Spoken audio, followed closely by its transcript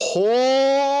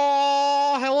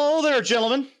Oh, hello there,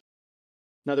 gentlemen.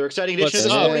 Another exciting edition of the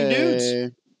Sporting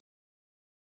Dudes.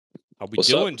 How we What's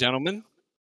doing, up? gentlemen?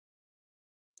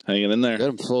 Hanging in there. Good,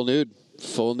 I'm full nude.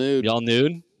 Y'all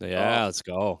nude? Yeah, let's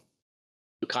go.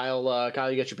 Kyle,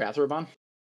 you got your bathrobe on?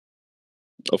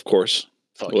 Of course.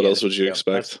 Fuck What yeah, else would you there go.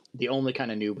 expect? That's the only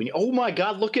kind of noob. Oh my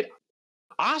God, look at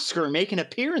Oscar making an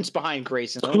appearance behind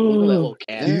Grayson. Look at that little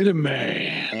cat. Get a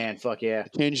man. Man, fuck yeah.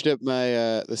 Changed up my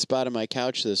the spot on my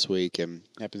couch this week, and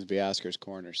happens to be Oscar's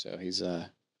corner, so he's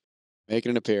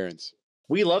making an appearance.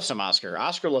 We love some Oscar.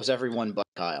 Oscar loves everyone but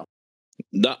Kyle.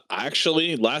 No,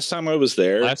 actually, last time I was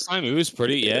there, Last time it was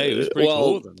pretty, it was pretty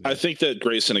well, cool. I think that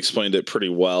Grayson explained it pretty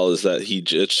well. Is that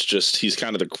he's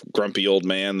kind of the grumpy old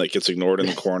man that gets ignored in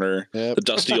the corner, Yep. the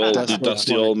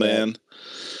dusty old man.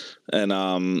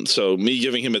 And so me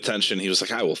giving him attention, he was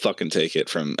like, "I will fucking take it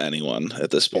from anyone at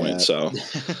this point." Yeah. So,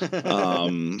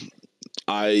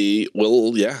 I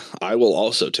will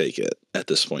also take it at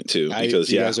this point too,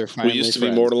 because you guys are we finally used to be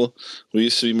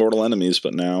friends. mortal enemies,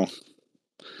 but now,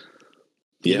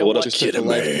 You yeah, know what what? a Just kid, took a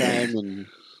man. lifetime and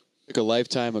took a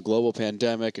lifetime, a global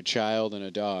pandemic, a child, and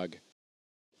a dog.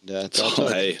 That's all. So,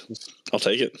 hey, I'll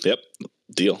take it. Yep,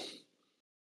 deal.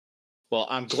 Well,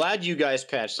 I'm glad you guys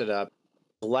patched it up.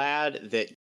 Glad that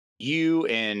you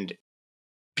and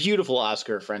beautiful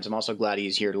Oscar friends. I'm also glad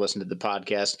he's here to listen to the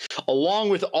podcast, along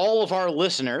with all of our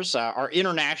listeners, our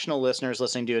international listeners,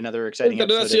 listening to another exciting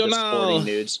episode of the Sporting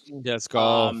Nudes. Let's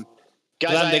go.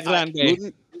 Guys, Grande.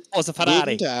 Guten, What's a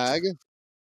Ferrari? Guten Tag.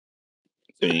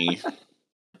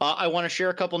 I want to share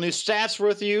a couple new stats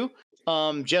with you,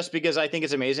 just because I think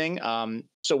it's amazing.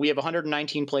 So we have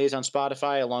 119 plays on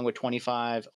Spotify, along with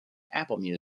 25 Apple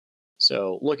Music.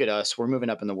 So look at us. We're moving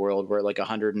up in the world. We're at like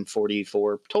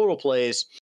 144 total plays.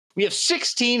 We have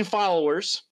 16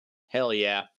 followers. Hell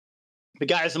yeah. The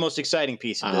guy is the most exciting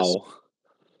piece of this. Ow.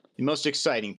 The most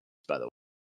exciting, by the way.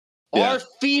 Yeah. Our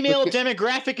female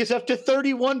demographic is up to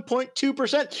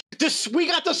 31.2%. We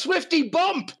got the Swifty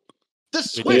bump. The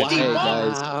Swifty Hey,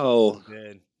 bump. guys. Wow.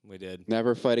 We did.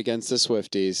 Never fight against the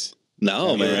Swifties.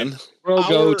 No, man. We'll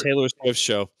go Our- Taylor Swift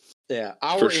show. Yeah,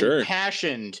 our For sure.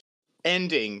 impassioned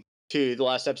ending to the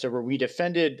last episode where we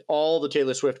defended all the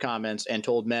Taylor Swift comments and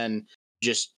told men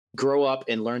just grow up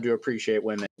and learn to appreciate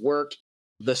women worked.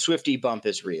 The Swifty bump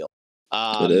is real.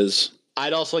 It is.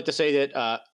 I'd also like to say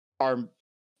that our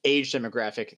age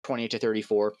demographic, 28 to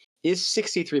 34, is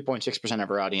 63.6%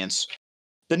 of our audience.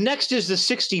 The next is the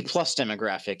 60 plus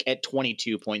demographic at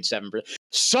 22.7%.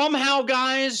 Somehow,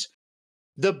 guys,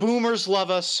 the boomers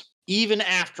love us even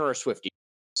after our Swifty.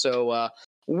 So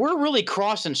we're really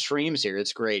crossing streams here.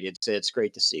 It's great. It's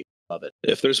great to see. Love it.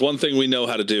 If there's one thing we know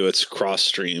how to do, it's cross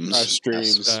streams. Our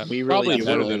streams. We Probably really do.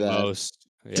 better Really than that. most.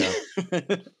 Yeah.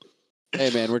 Hey,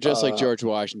 man, we're just like George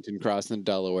Washington crossing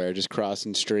Delaware, just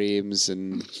crossing streams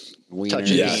and Touching wieners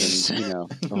beans. and,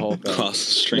 the whole thing. Cross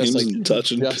streams like- and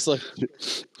touching. Just like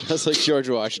George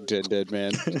Washington did,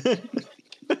 man.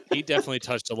 He definitely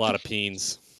touched a lot of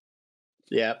peens.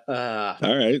 Yeah.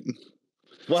 All right.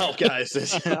 Well, guys,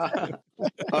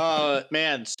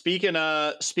 man. Speaking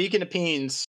of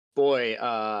peens, boy,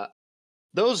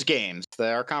 those games,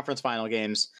 our conference final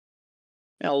games,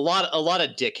 a lot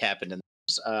of dick happened in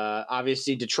those.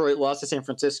 Obviously, Detroit lost to San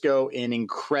Francisco in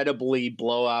incredibly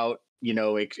blowout.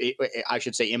 I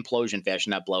should say implosion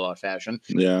fashion, not blowout fashion.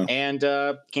 Yeah. And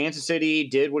Kansas City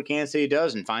did what Kansas City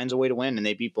does and finds a way to win, and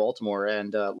they beat Baltimore.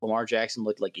 And Lamar Jackson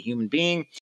looked like a human being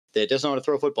that doesn't know how to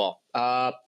throw a football.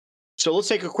 So let's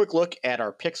take a quick look at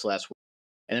our picks last week,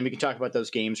 and then we can talk about those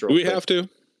games real We quick. have to.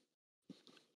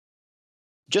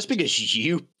 Just because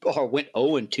you went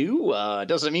 0-2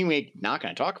 doesn't mean we're not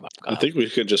going to talk about it. I think we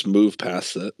could just move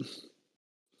past it.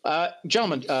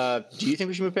 Gentlemen, do you think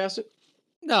we should move past it?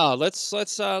 No, let's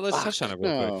touch on it real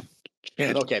No,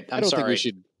 quick. Okay, I I'm don't sorry. think we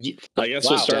should. I guess Wow.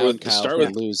 we'll start Down with Kyle start for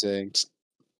with losing.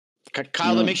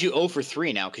 Kyle, that makes you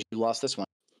 0-3 now because you lost this one.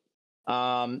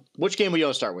 Which game we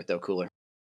going to start with, though, Cooler?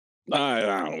 I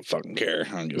don't fucking care.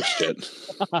 I don't give a shit.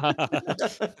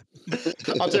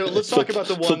 I'll tell you, let's talk about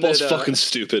the one Football's that fucking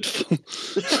stupid.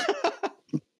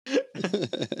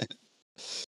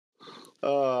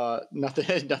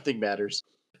 nothing matters.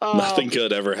 Nothing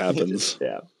good ever happens.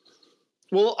 Yeah.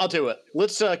 Well, I'll tell you what.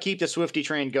 Let's keep the Swifty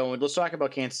train going. Let's talk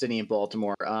about Kansas City and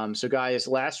Baltimore. So, guys,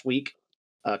 last week,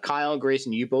 Kyle and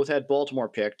Grayson, you both had Baltimore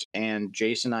picked, and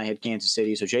Jason and I had Kansas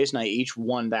City. So, Jason and I each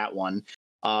won that one.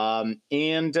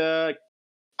 And I'm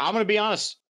going to be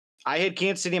honest. I had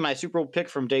Kansas City in my Super Bowl pick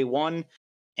from day one,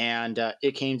 and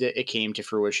it came to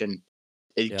fruition.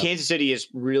 Yep. Kansas City has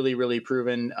really, really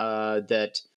proven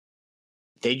that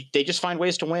they just find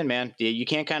ways to win, man. You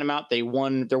can't count them out. They're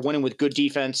winning with good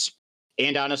defense,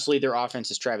 and honestly, their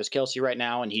offense is Travis Kelce right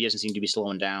now, and he doesn't seem to be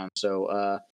slowing down.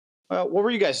 So, what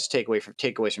were you guys'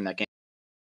 takeaways from that game?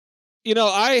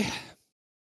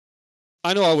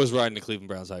 I know I was riding the Cleveland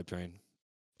Browns hype train.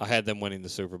 I had them winning the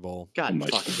Super Bowl. God, Oh my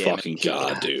fucking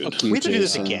God, dude! we have to do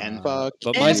this again. Fuck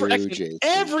But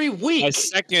Every week.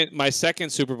 My second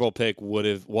Super Bowl pick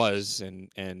was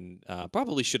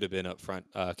probably should have been up front.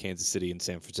 Kansas City and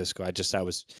San Francisco. I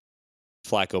was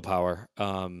Flacco power.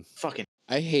 Fucking.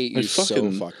 I hate you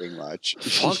so fucking much.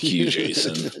 Fuck you,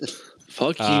 Jason.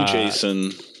 Fuck you,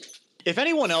 Jason. If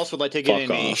anyone else would like to get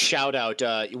a shout out,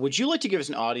 would you like to give us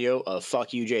an audio of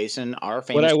 "Fuck you, Jason," our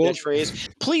famous catchphrase?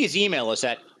 Please email us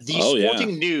at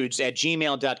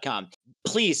thesportingnudes@gmail.com.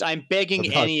 Please, I'm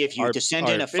begging any of you to send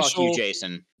in a "Fuck you,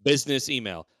 Jason" business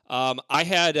email. I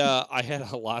had a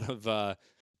lot of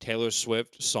Taylor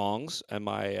Swift songs in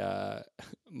my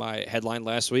my headline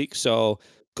last week, so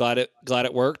glad it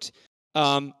worked.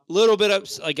 Little bit of,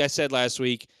 like I said last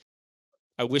week,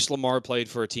 I wish Lamar played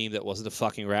for a team that wasn't the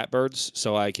fucking Ratbirds,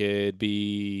 so I could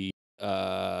be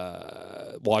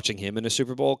watching him in a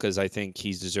Super Bowl, because I think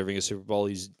he's deserving a Super Bowl.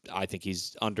 I think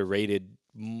he's underrated,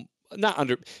 maybe not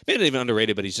even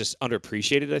underrated, but he's just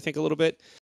underappreciated, I think, a little bit.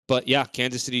 But yeah,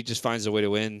 Kansas City just finds a way to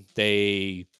win.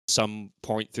 They, some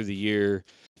point through the year,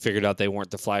 figured out they weren't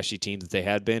the flashy team that they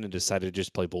had been and decided to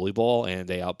just play bully ball, and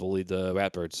they outbullied the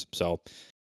Ratbirds. So,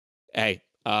 hey,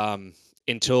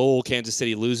 until Kansas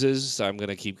City loses, I'm going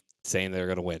to keep saying they're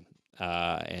going to win.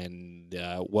 And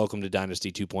welcome to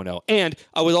Dynasty 2.0. And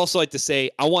I would also like to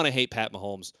say, I want to hate Pat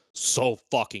Mahomes so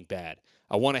fucking bad.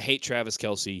 I want to hate Travis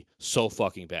Kelce so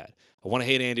fucking bad. I want to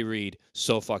hate Andy Reid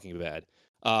so fucking bad.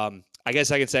 I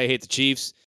guess I can say I hate the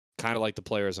Chiefs, kind of like the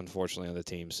players, unfortunately, on the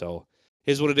team. So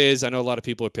here's what it is. I know a lot of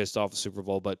people are pissed off the Super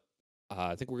Bowl, but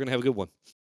I think we're going to have a good one.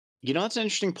 You know, that's an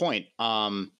interesting point.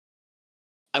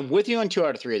 I'm with you on 2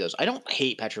 out of 3 of those. I don't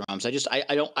hate Patrick Mahomes.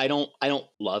 I don't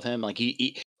love him. Like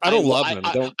I don't love him.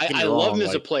 I love him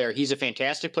as a player. He's a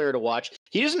fantastic player to watch.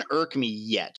 He doesn't irk me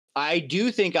yet. I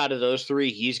do think out of those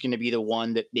 3, he's going to be the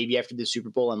one that maybe after the Super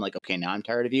Bowl, I'm like, okay, now I'm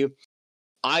tired of you.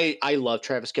 I love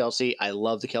Travis Kelce. I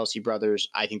love the Kelce brothers.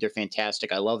 I think they're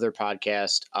fantastic. I love their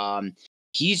podcast.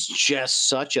 He's just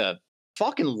such a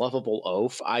fucking lovable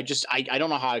oaf. I don't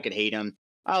know how I could hate him.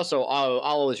 I'll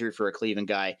always root for a Cleveland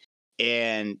guy.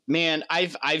 And man,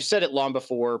 I've said it long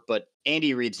before, but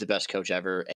Andy Reid's the best coach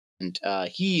ever, and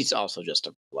he's also just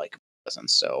a likable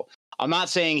presence. So I'm not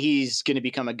saying he's going to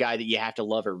become a guy that you have to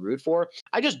love or root for.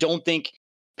 I just don't think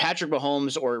Patrick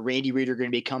Mahomes or Randy Reid are going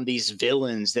to become these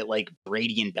villains that like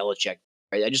Brady and Belichick.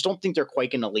 Right? I just don't think they're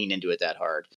quite going to lean into it that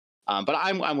hard. But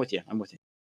I'm with you. I'm with you.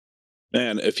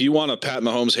 Man, if you want a Pat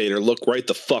Mahomes hater, look right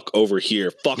the fuck over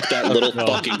here. Fuck that little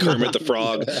fucking Kermit the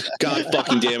Frog. God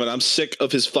fucking damn it. I'm sick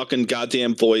of his fucking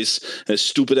goddamn voice and his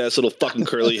stupid ass little fucking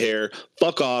curly hair.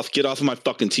 Fuck off. Get off of my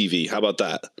fucking TV. How about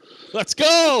that? Let's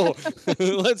go.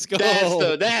 Let's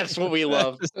go. That's what we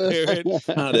love. God,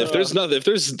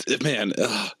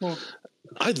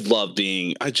 I just love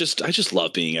being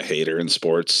a hater in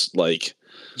sports. Like,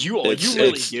 you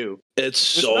really do. It's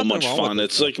so much fun.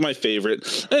 It's like my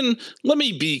favorite. And let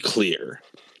me be clear.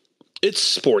 It's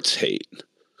sports hate.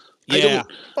 Yeah.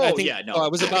 I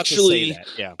was about to say that.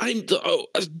 Yeah.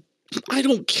 I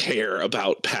don't care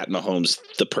about Pat Mahomes,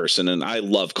 the person, and I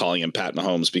love calling him Pat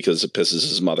Mahomes because it pisses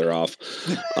his mother off.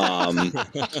 I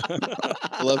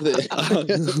love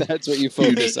that. That's what you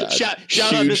focus on. Shout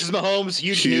out Mrs. Mahomes,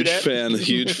 huge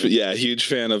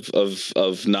fan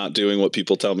of not doing what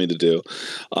people tell me to do.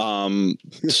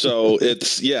 So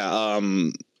it's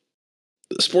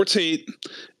sports hate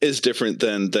is different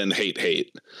than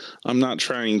hate. I'm not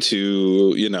trying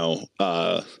to,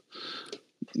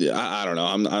 I don't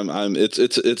know.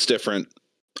 It's different.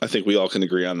 I think we all can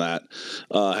agree on that.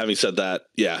 Having said that,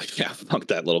 yeah, fuck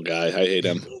that little guy. I hate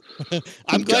him.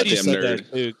 I'm glad you said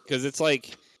that too, because it's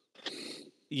like,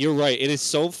 you're right. It is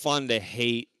so fun to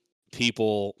hate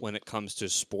people when it comes to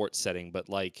sports setting, but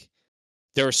like,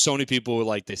 there are so many people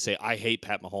who they say, I hate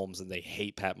Pat Mahomes, and they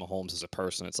hate Pat Mahomes as a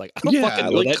person. It's like, I don't fucking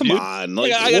know that come dude. on.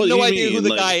 I have no idea who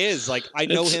the guy is. Like, I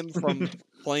know him from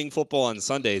playing football on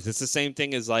Sundays. It's the same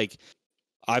thing as I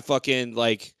fucking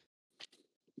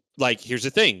here's the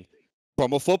thing.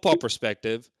 From a football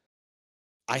perspective,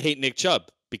 I hate Nick Chubb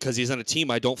because he's on a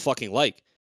team I don't fucking like.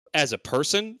 As a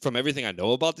person, from everything I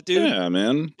know about the dude, yeah,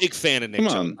 man, big fan of Nick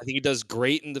Chubb. I think he does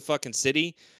great in the fucking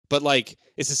city. But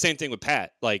it's the same thing with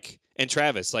Pat, and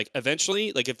Travis.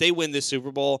 Eventually, if they win this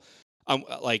Super Bowl, I'm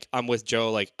with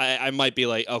Joe. I might be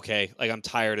okay, I'm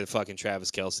tired of fucking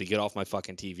Travis Kelce. Get off my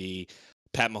fucking TV.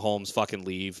 Pat Mahomes fucking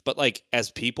leave. But like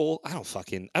as people, I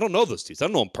don't know those dudes. I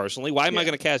don't know them personally. Why am I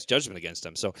going to cast judgment against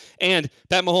them? So, and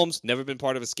Pat Mahomes never been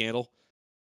part of a scandal.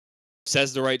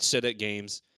 Says the right shit at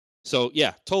games. So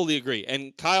yeah, totally agree.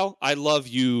 And Kyle, I love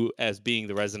you as being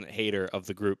the resident hater of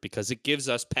the group because it gives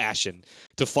us passion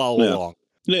to follow along.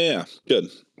 Yeah, good.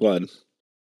 Glad.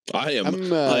 I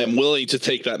am willing to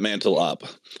take that mantle up.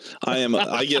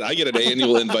 I get an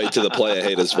annual invite to the Play I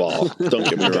Hate as well. Don't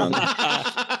get me wrong.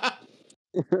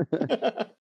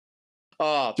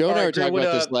 Joe and I were talking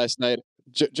about this last night.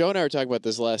 Joe and I were talking about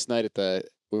this last night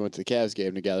we went to the Cavs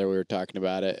game together. We were talking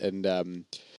about it, and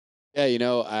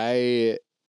yeah, I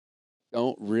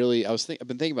don't really. I've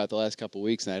been thinking about it the last couple of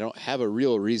weeks, and I don't have a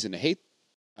real reason to hate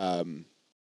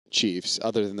Chiefs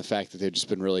other than the fact that they've just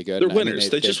been really good. They're winners.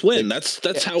 They just win. That's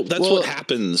what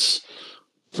happens.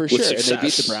 For sure. Success. And they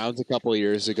beat the Browns a couple of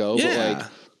years ago. Yeah. But like,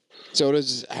 so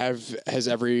has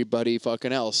everybody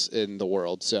fucking else in the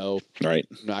world. So right.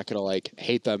 I'm not gonna like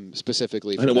hate them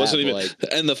specifically. For and it that, wasn't even. Like,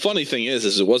 and the funny thing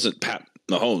is it wasn't Pat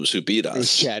Mahomes who beat us. It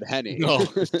was Chad Henne. No,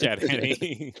 Chad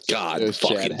Henne. God, it was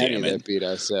fucking Chad damn Henne it. that beat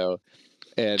us. So,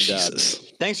 and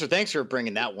Jesus. Thanks for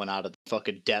bringing that one out of the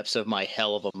fucking depths of my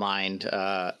hell of a mind.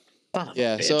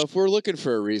 Yeah. So if we're looking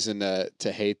for a reason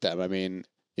to hate them, I mean,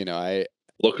 I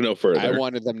look no further. I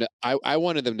wanted them to. I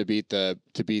wanted them to beat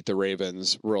the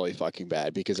Ravens really fucking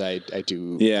bad because I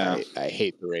do. Yeah. I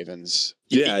hate the Ravens.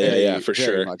 Yeah, for very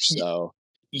sure. Much so.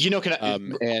 Can I?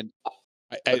 And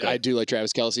I do like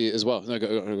Travis Kelce as well. No,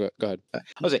 go ahead. I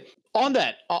was like on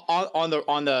that on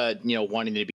the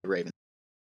wanting to beat the Ravens.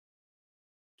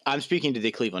 I'm speaking to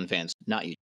the Cleveland fans, not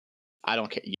you. I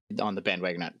don't care on the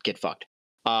bandwagon. Not get fucked.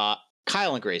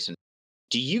 Kyle and Grayson,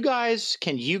 can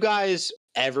you guys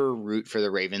ever root for the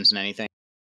Ravens in anything?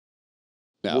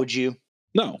 No. Would you?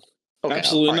 No, okay,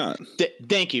 absolutely right. not.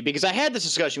 Thank you, because I had this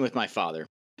discussion with my father.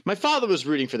 My father was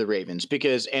rooting for the Ravens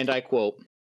because, and I quote,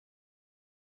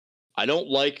 "I don't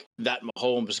like that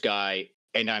Mahomes guy,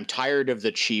 and I'm tired of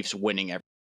the Chiefs winning everything."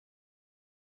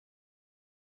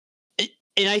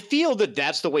 And I feel that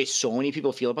that's the way so many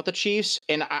people feel about the Chiefs.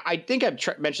 And I think I've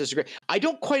mentioned this. I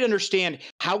don't quite understand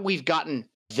how we've gotten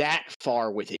that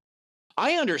far with it.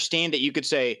 I understand that you could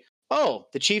say, "Oh,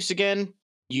 the Chiefs again,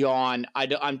 yawn.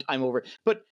 I'm over it."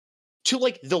 But to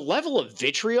like the level of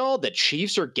vitriol that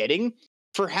Chiefs are getting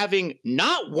for having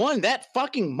not won that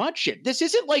fucking much yet. This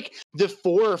isn't like the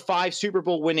 4 or 5 Super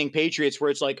Bowl winning Patriots where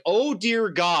it's like, oh dear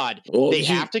God, they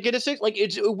have to get a 6. Like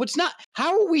it's not.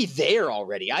 How are we there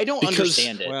already? I don't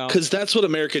understand it. Because that's what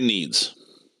America needs.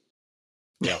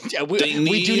 Yeah, we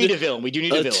do need a villain. We do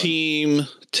need a villain. Team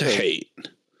to hate.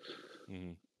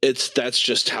 Mm-hmm. That's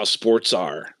just how sports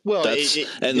are. Well,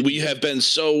 we have been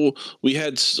so we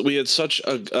had such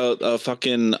a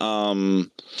fucking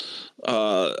run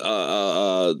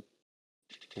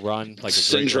like a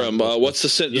syndrome. What's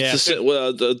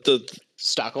the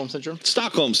Stockholm syndrome?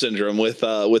 Stockholm syndrome with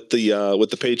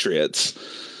the Patriots.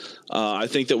 I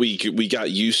think that we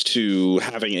got used to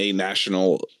having a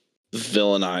national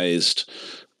villainized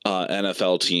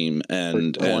NFL team,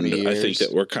 and I think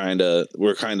that we're kind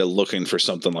of looking for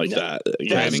something like that.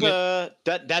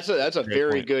 That's a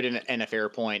very good and a fair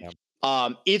point. Yeah.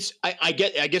 I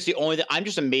guess the only thing I'm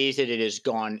just amazed that it has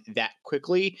gone that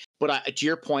quickly. But to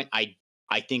your point, I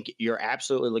think you're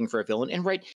absolutely looking for a villain. And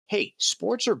right, hey,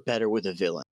 sports are better with a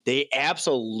villain. They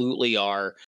absolutely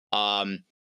are.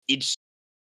 It's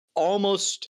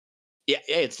almost. Yeah,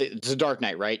 it's a Dark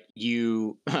Knight, right?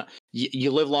 You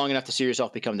live long enough to see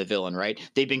yourself become the villain, right?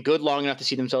 They've been good long enough to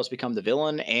see themselves become the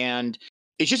villain, and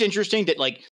it's just interesting that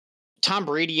like Tom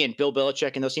Brady and Bill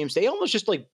Belichick and those teams, they almost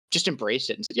just embraced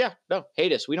it and said, "Yeah, no,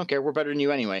 hate us, we don't care, we're better than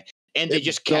you anyway," and they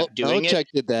just kept doing it. Belichick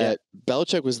did that. Yeah.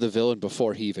 Belichick was the villain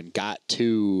before he even got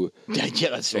to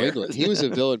that's fair. England. He was a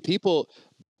villain.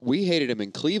 We hated him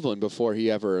in Cleveland before he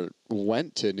ever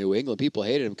went to New England. People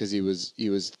hated him because he was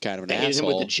kind of an asshole. Hated him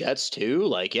with the Jets too.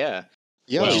 Like, yeah.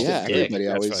 Everybody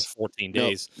always 14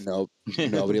 days. No,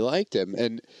 nobody liked him,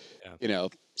 and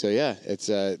so yeah, it's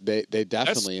they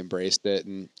definitely embraced it,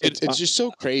 and it's just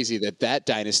so crazy that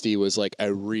dynasty was like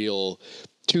a real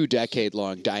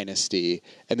 2-decade-long dynasty,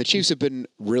 and the Chiefs have been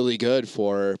really good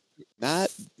for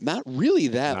not really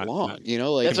that long.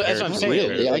 That's what I'm saying.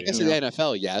 Really. I guess in the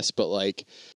NFL, yes, but like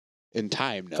in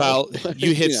time, no. Kyle,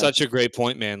 you hit such a great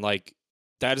point, man. Like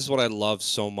that is what I love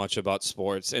so much about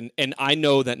sports, and I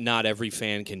know that not every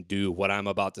fan can do what I'm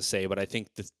about to say, but I think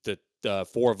the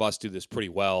 4 of us do this pretty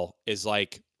well. Is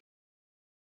like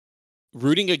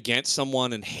rooting against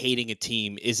someone and hating a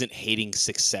team isn't hating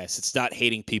success. It's not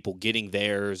hating people getting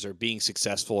theirs or being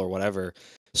successful or whatever.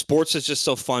 sports is just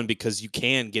so fun because you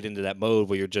can get into that mode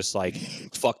where you're just like,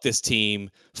 fuck this team,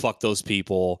 fuck those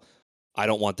people, I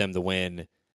don't want them to win,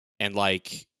 and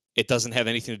like it doesn't have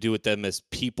anything to do with them as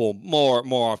people more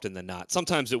often than not.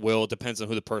 Sometimes it will. It depends on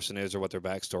who the person is or what their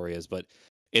backstory is, but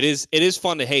it is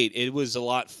fun to hate. It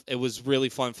was really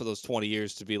fun for those 20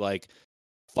 years to be like,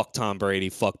 fuck Tom Brady,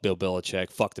 fuck Bill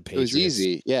Belichick, fuck the Patriots. It was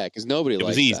easy, yeah, because nobody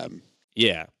liked them.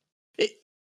 Yeah.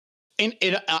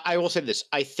 And I will say this: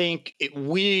 I think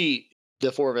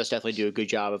the four of us, definitely do a good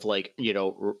job of like,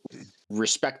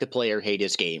 respect the player, hate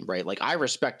his game, right? Like I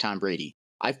respect Tom Brady.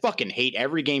 I fucking hate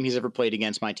every game he's ever played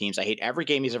against my teams. I hate every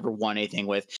game he's ever won anything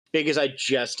with because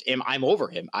I'm over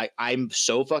him. I'm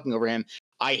so fucking over him.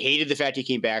 I hated the fact he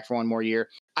came back for one more year.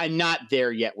 I'm not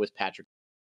there yet with Patrick.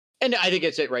 And I think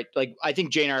it's it, right? Like, I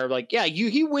think Jay and I are like, yeah,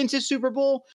 he wins his Super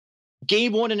Bowl.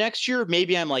 Game 1 of next year,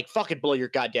 maybe I'm like, fucking blow your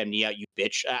goddamn knee out, you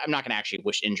bitch. I'm not going to actually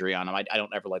wish injury on him. I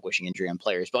don't ever like wishing injury on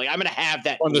players, but like, I'm going to have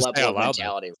that level of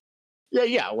mentality.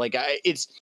 Yeah. Like, I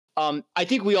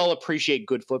think we all appreciate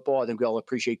good football. I think we all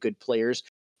appreciate good players.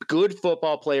 Good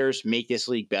football players make this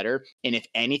league better. And if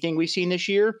anything we've seen this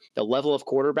year, the level of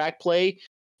quarterback play,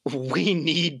 we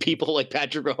need people like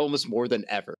Patrick Mahomes more than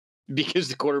ever because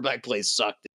the quarterback play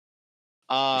sucked.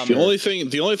 The only thing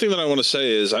that I want to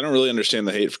say is I don't really understand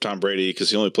the hate for Tom Brady because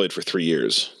he only played for 3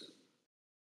 years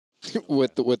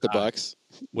with the Bucs.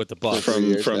 With the Bucs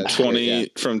from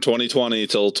 2020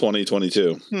 till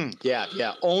 2022.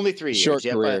 Yeah, only 3 years. Short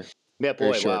career. Yeah,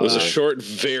 boy, wow. It was a short,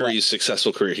 very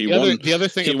successful career. He won like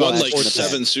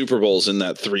 7 Super Bowls in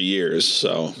that 3 years.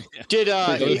 So did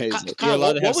what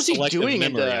was he doing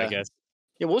I guess.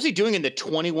 Yeah, what was he doing in the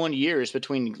 21 years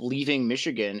between leaving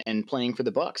Michigan and playing for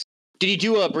the Bucs? Did he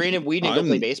do a Brandon Weeden and go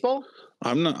play baseball?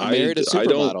 I'm not. Married a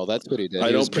supermodel. That's what he did.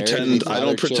 I don't pretend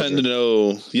to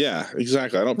know. Yeah,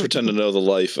 exactly. I don't pretend to know the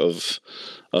life of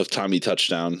Tommy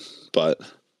Touchdown, but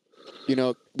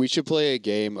we should play a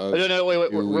game of. No,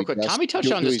 wait, real quick. Tommy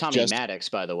Touchdown is Tommy Maddox,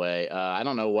 by the way. I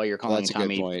don't know why you're calling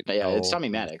Tommy. Yeah, it's Tommy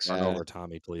Maddox. Turn over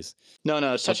Tommy, please. No,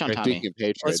 it's Touchdown Tommy.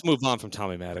 Let's move on from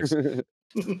Tommy Maddox.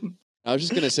 I was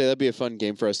just going to say that'd be a fun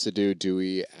game for us to do. Do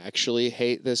we actually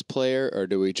hate this player or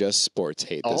do we just sports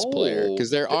hate this player?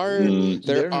 Because there are, I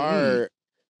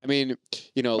mean, let's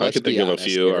be honest. I could think of a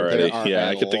few already. Yeah,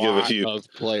 I could think of a few of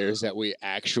players that we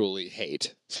actually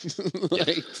hate.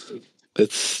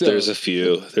 There's a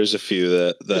few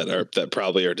that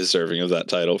probably are deserving of that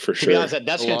title for sure. To be honest,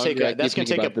 that's going to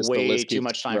take up way too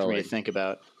much time for me to think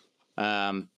about.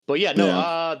 But yeah,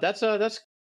 no, that's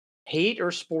hate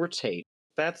or sports hate.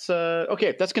 That's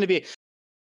okay. That's going to be.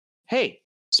 Hey,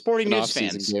 sporting news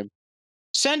fans,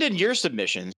 send in your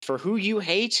submissions for who you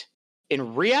hate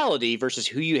in reality versus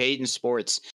who you hate in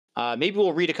sports. Maybe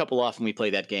we'll read a couple off when we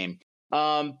play that game.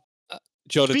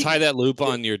 Joe, to tie that loop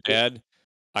on your dad,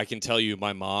 I can tell you,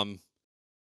 my mom,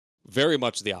 very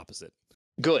much the opposite.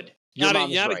 Good. Your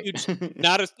mom's right.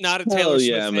 Not a Taylor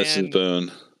Swift fan. Mrs.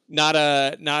 Boone. Not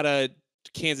a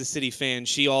Kansas City fan.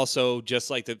 She also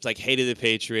just hated the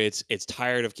Patriots. It's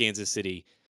tired of Kansas City.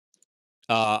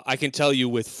 I can tell you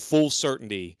with full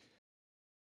certainty,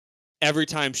 every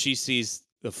time she sees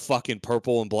the fucking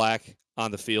purple and black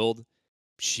on the field,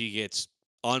 she gets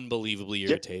unbelievably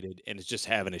irritated and is just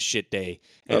having a shit day.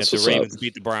 And if the Ravens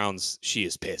beat the Browns, she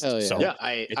is pissed. Yeah. So shout out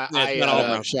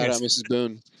Mrs.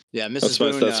 Boone. Yeah, Mrs.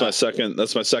 Boone.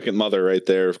 That's my second mother right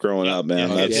there growing up,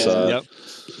 man.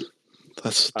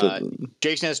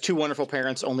 Jason has 2 wonderful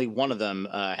parents. Only one of them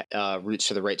roots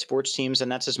for the right sports teams,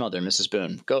 and that's his mother, Mrs.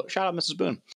 Boone. Go shout out Mrs.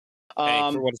 Boone.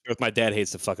 For what it's worth, my dad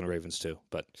hates the fucking Ravens too.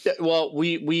 But well,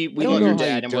 we love your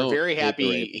dad, and we're very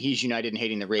happy he's united in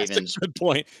hating the Ravens. That's a good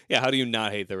point. Yeah, how do you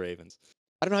not hate the Ravens?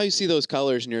 I don't know how you see those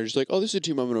colors and you're just like, oh, this is a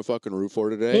team I'm going to fucking root for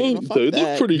today. They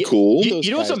look pretty cool. You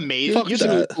know what's amazing?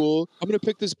 Cool. I'm going to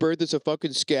pick this bird that's a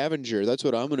fucking scavenger. That's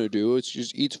what I'm going to do. It's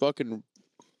just eats fucking.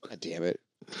 God damn it.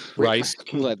 Rice.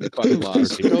 Glad they fucking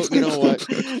lost. You know what?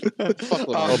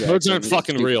 Birds aren't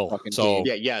fucking real. So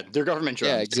yeah, they're government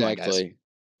drones. Yeah, exactly.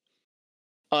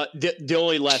 The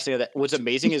only last thing that what's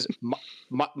amazing is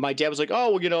my dad was like,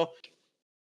 oh, well,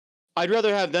 I'd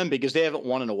rather have them because they haven't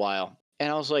won in a while. And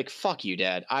I was like, fuck you,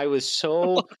 Dad. I was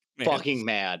so fucking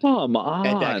mad. Come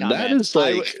on. That is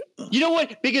like... You know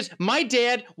what? Because my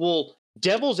dad will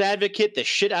devil's advocate the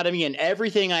shit out of me in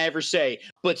everything I ever say.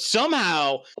 But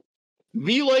somehow,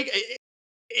 he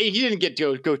didn't get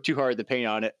to go too hard in the paint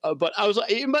on it. But I was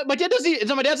like, my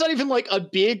dad's not even like a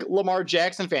big Lamar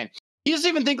Jackson fan. He doesn't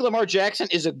even think Lamar Jackson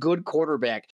is a good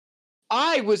quarterback.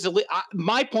 My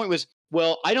point was,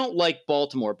 well, I don't like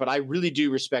Baltimore, but I really do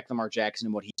respect Lamar Jackson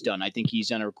and what he's done. I think he's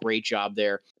done a great job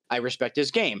there. I respect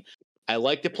his game. I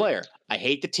like the player. I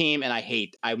hate the team, and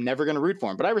I'm never going to root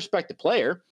for him, but I respect the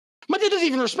player. My dad doesn't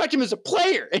even respect him as a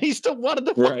player, and he still wanted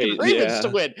the fucking Ravens to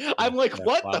win. I'm like,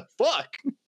 what the fuck?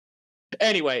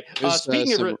 Anyway,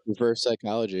 speaking of reverse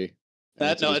psychology.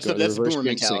 That's boomer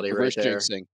mentality right there.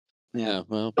 Jinxing. Yeah,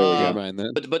 well, never mind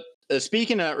that. But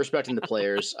speaking of respecting the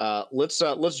players,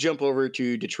 let's jump over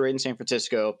to Detroit and San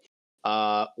Francisco,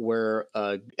 where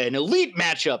an elite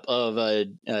matchup of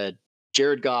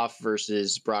Jared Goff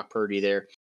versus Brock Purdy there.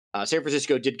 San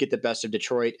Francisco did get the best of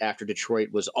Detroit after Detroit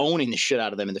was owning the shit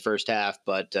out of them in the first half,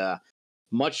 but they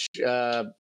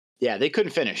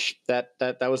couldn't finish. That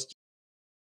was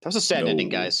a sad ending,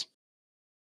 guys.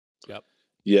 Yep.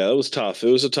 Yeah, it was tough. It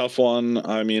was a tough one.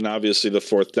 I mean, obviously the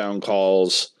fourth down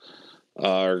calls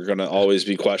are going to always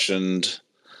be questioned.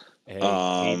 He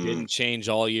didn't change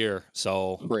all year,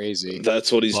 so crazy.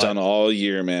 That's what he's done all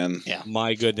year, man. Yeah,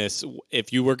 my goodness.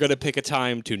 If you were going to pick a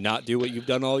time to not do what you've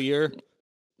done all year,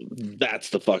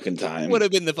 that's the fucking time. Would have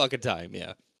been the fucking time,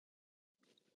 yeah.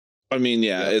 I mean,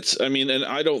 and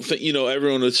I don't think,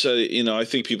 everyone would say, I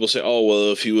think people say, oh,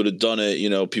 well, if he would have done it,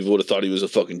 people would have thought he was a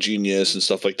fucking genius and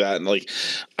stuff like that. And I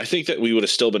think that we would have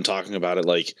still been talking about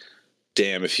it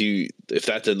damn, if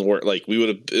that didn't work, it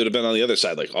would have been on the other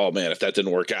side. Oh man, if that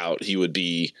didn't work out, he would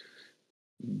be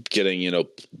getting,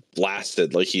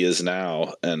 blasted like he is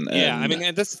now. And I mean,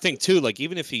 and that's the thing too.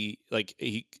 Even if he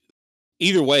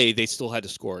either way, they still had to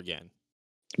score again.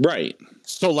 Right.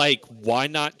 So why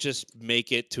not just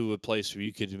make it to a place where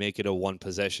you could make it a one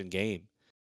possession game?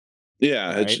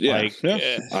 Yeah. Right?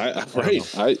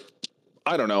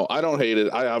 I don't know. I don't hate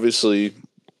it. I obviously,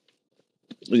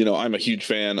 I'm a huge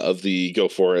fan of the go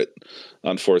for it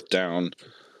on fourth down.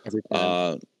 Every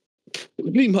time.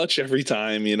 Pretty much every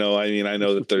time, I mean, I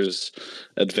know that there's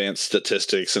advanced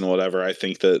statistics and whatever. I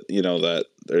think that, that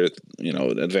there,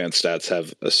 advanced stats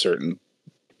have a certain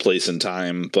place in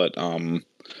time, but,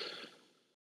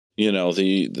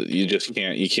 you just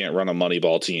can't run a money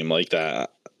ball team like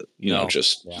that.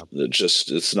 That's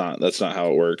not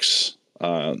how it works.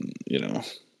 Let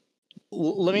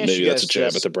me ask maybe that's a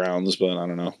jab at the Browns, but I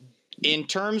don't know. In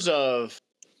terms of,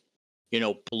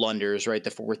 blunders, right?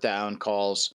 The fourth down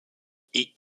calls.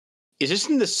 Is this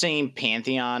in the same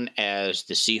pantheon as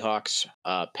the Seahawks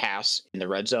pass in the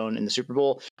red zone in the Super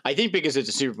Bowl? I think because it's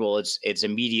a Super Bowl, it's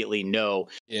immediately no.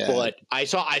 Yeah. But I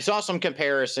saw some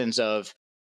comparisons of,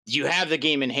 you have the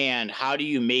game in hand. How do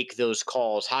you make those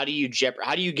calls? How do you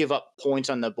give up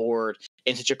points on the board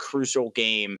in such a crucial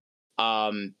game?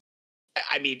 I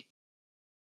mean,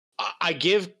 I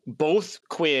give both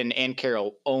Quinn and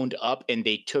Carroll owned up, and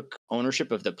they took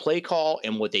ownership of the play call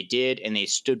and what they did, and they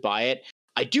stood by it.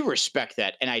 I do respect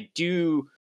that, and I do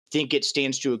think it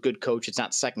stands to a good coach. It's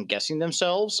not second guessing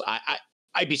themselves.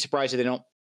 I'd be surprised if they don't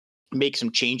make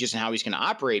some changes in how he's going to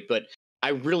operate, but I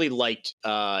really liked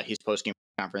his post-game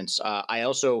conference. I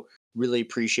also really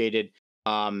appreciated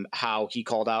how he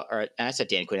called out, and I said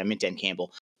Dan Quinn, I meant Dan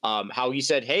Campbell, how he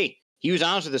said, hey, he was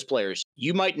honest with his players.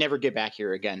 You might never get back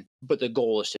here again, but the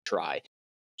goal is to try.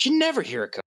 You never hear a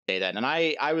coach say that. And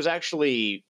I was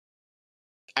actually,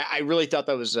 I really thought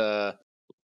that was a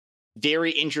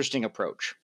very interesting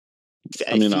approach.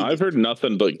 I mean, I've heard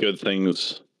nothing but good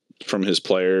things from his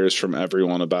players, from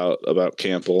everyone about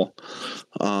Campbell.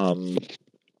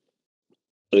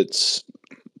 He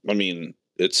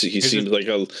seems like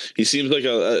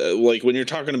when you're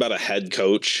talking about a head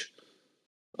coach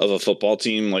of a football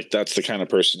team, that's the kind of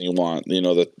person you want,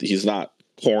 that he's not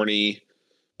corny.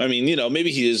 I mean,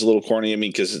 maybe he is a little corny. I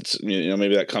mean, cause it's,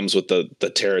 maybe that comes with the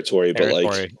territory,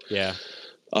 but yeah.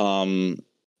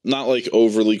 Not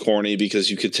overly corny, because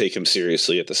you could take him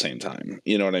seriously at the same time.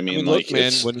 You know what I mean? Look,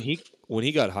 man, when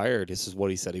he got hired, this is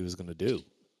what he said he was going to do.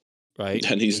 Right.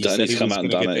 And he's come out and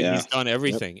done it. Yeah. He's done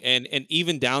everything. Yep. And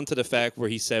even down to the fact where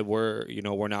he said, we're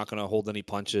not going to hold any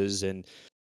punches, and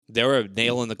they're a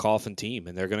nail in the coffin team,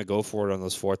 and they're going to go for it on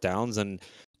those fourth downs. And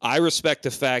I respect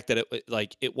the fact that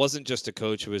it wasn't just a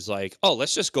coach who was like, oh,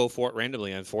 let's just go for it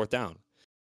randomly on fourth down.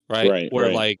 Right.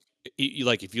 Where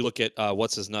if you look at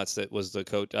what's his nuts, that was the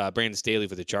coach, Brandon Staley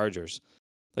for the Chargers.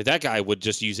 That guy would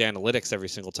just use analytics every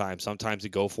single time. Sometimes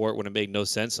he'd go for it when it made no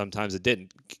sense. Sometimes it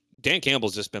didn't. Dan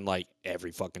Campbell's just been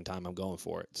every fucking time I'm going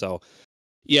for it. So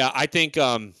yeah, I think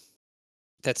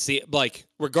that's the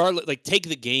regardless,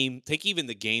 take even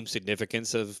the game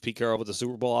significance of Pete Carroll with the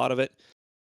Super Bowl out of it.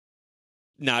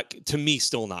 To me,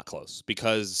 still not close,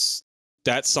 because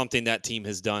that's something that team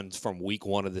has done from week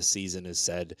one of the season, has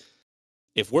said,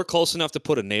 if we're close enough to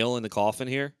put a nail in the coffin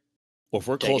here, or if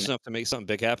we're close enough to make something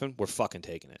big happen, we're fucking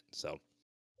taking it. So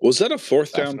was that a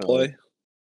fourth down play?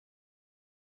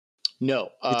 No,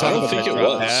 I don't think it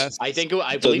was. I think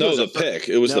I believe it was the pick.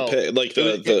 It was the pick. Like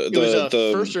it was a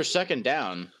first or second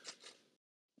down.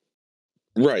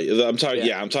 Right. I'm talking.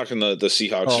 Yeah, I'm talking the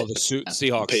Seahawks. Oh, the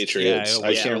Seahawks, Patriots.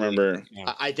 I can't remember.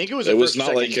 I think it was. It was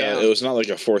not like it was not like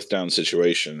a fourth down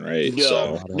situation, right?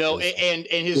 No, no, and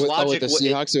his logic. With the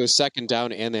Seahawks, it was second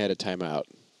down, and they had a timeout.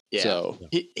 Yeah. So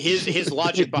his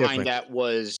logic behind that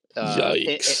was.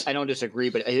 Yikes. I don't disagree,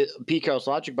 but Pete Carroll's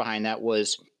logic behind that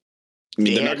was. I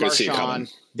mean, they're not going to see it coming.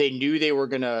 They knew they were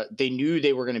gonna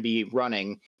be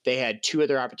running. They had two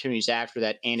other opportunities after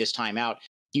that, and his timeout.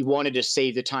 He wanted to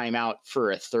save the timeout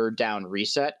for a third down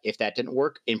reset if that didn't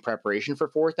work in preparation for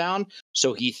fourth down.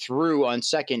 So he threw on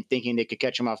second, thinking they could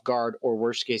catch him off guard, or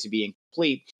worst case, it'd be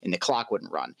incomplete and the clock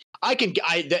wouldn't run. All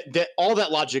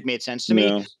that logic made sense to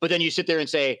me. But then you sit there and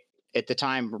say, at the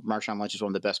time, Marshawn Lynch is one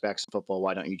of the best backs in football.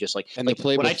 Why don't you just And the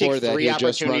play before that, he had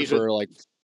just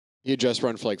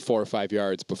run for like 4 or 5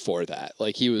 yards before that.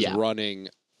 Like he was running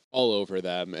all over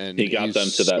them, and he got them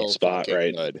to that spot,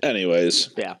 right? Good.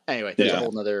 Anyways, anyway, that's a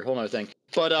whole nother thing.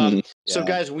 But so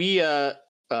guys, we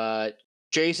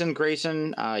Jason,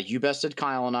 Grayson, you bested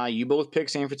Kyle and I. You both picked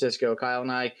San Francisco. Kyle and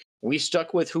I, we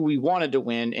stuck with who we wanted to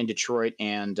win in Detroit,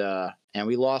 and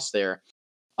we lost there.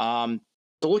 So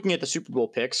looking at the Super Bowl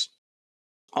picks,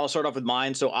 I'll start off with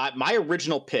mine. So my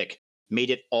original pick made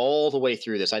it all the way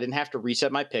through this. I didn't have to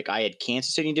reset my pick. I had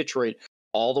Kansas City and Detroit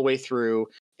all the way through,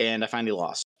 and I finally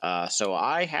lost. So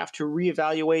I have to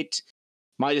reevaluate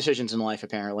my decisions in life,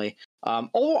 apparently.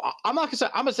 Although I'm not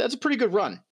gonna say that's a pretty good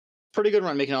run. Pretty good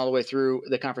run making it all the way through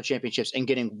the conference championships and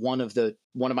getting one of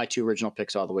my two original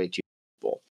picks all the way to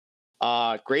Super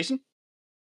Bowl. Grayson,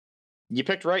 you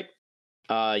picked right.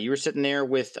 You were sitting there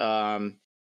with San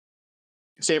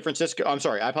Francisco. I'm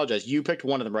sorry, I apologize. You picked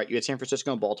one of them right. You had San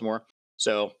Francisco and Baltimore,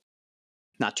 so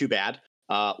not too bad.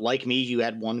 Like me, you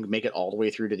had one make it all the way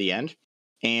through to the end.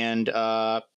 And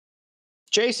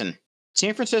Jason,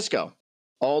 San Francisco,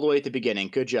 all the way at the beginning.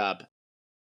 Good job.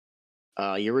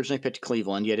 You originally picked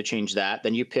Cleveland. You had to change that.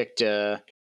 Then you picked San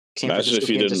Francisco, if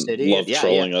you Kansas didn't City. love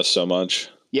trolling us so much.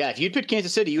 Yeah, if you'd picked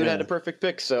Kansas City, you would have had a perfect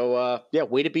pick. So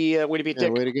way to be a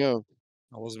dick. Way to go.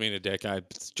 I wasn't being a dick.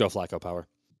 Joe Flacco power.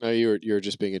 No, you were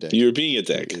just being a dick. You were being a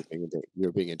dick. You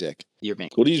were being a dick.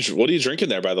 What are you drinking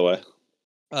there, by the way?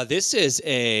 This is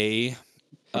a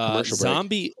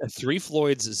zombie. Three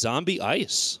Floyd's Zombie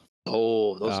Ice.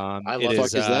 Oh, those, I love. What the fuck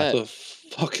is that? The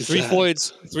fuck is Three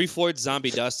that? Floyd's Zombie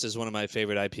Dust is one of my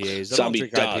favorite IPAs. Zombie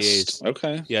Dust. IPAs.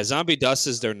 Okay. Yeah, Zombie Dust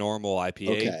is their normal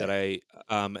IPA that I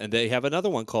and they have another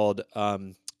one called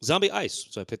Zombie Ice.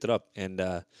 So I picked it up and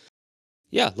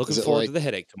looking forward to the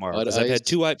headache tomorrow because I've had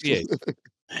 2 IPAs.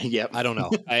 Yep. I don't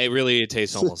know. It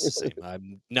tastes almost the same.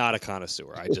 I'm not a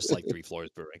connoisseur. I just like Three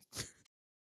Floyds Brewing.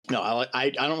 No,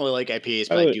 I don't really like IPAs,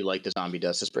 but I do like the Zombie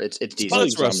Dust. It's decent.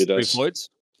 Sponsor us, Three Floyds.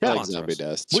 I like Zombie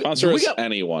Dust. Sponsor us,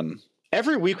 anyone.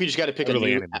 Every week we just got to pick a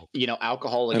new,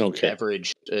 alcoholic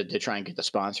beverage to try and get the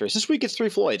sponsors. This week it's Three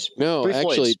Floyds. No, Three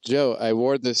actually, Floyds. Joe, I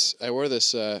wore this.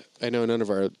 I know none of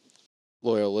our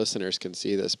loyal listeners can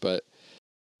see this, but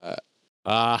is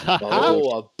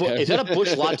that a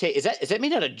Busch Latte? Is that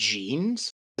made out of jeans?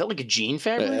 Is that like a jean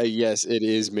fabric? Yes, it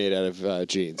is made out of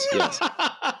jeans. Yes.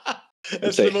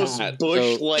 That's the most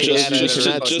Busch Light. Just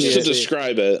to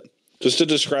describe it. Just to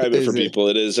describe it for people,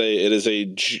 it is a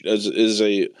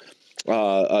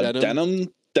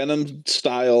denim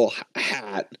style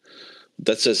hat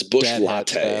that says Busch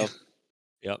Latte.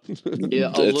 Yep.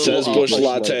 Yeah, it says Busch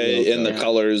Latte in the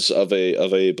colors of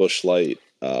a Busch Light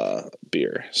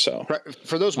beer. So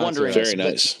for those wondering, very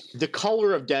nice. The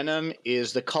color of denim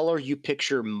is the color you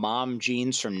picture mom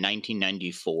jeans from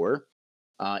 1994.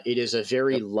 It is a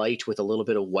very light with a little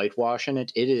bit of whitewash in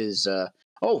it. It is.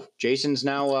 Jason's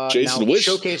now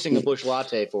showcasing a Busch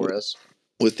Latte for us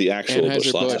with the actual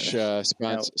Busch Latte.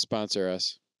 Sponsor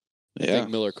us. Yeah. I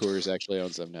think Miller Coors actually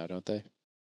owns them now, don't they?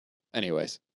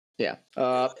 Anyways. Yeah.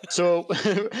 So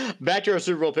back to our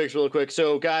Super Bowl picks real quick.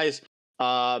 So guys,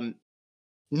 none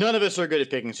of us are good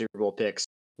at picking Super Bowl picks.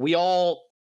 We all,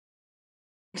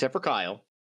 except for Kyle,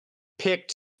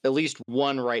 picked at least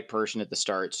one right person at the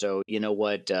start. So you know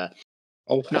what?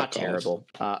 Not terrible.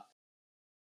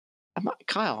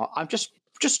 Kyle, I'm just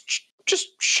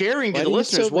sharing to the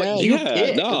listeners what you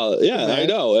picked. I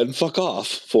know, and fuck off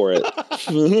for it.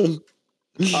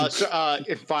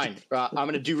 Fine. I'm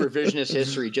going to do revisionist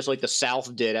history just like the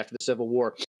South did after the Civil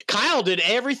War. Kyle did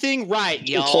everything right,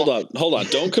 y'all. Hold on.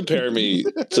 Don't compare me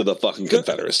to the fucking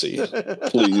Confederacy,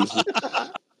 please.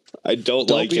 I don't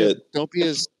like it. Don't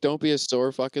be a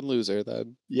sore fucking loser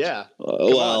then. Yeah.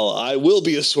 Well, I will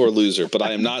be a sore loser, but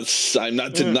I'm not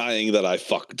denying that I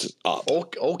fucked up.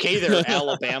 Okay, there,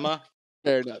 Alabama.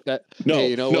 Fair enough. No,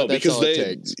 you know what? That's because all it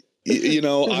takes.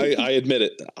 I admit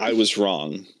it. I was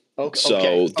wrong.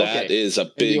 So that is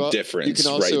a big difference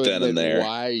right then and there.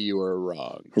 Why you were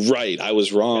wrong? Right, I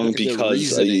was wrong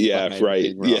because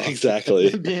right, yeah,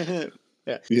 exactly.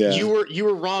 Yeah. You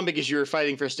were wrong because you were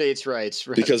fighting for states' rights.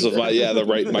 Right? Because of my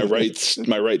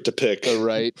right to pick the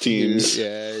right teams.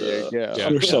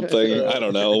 Or something. I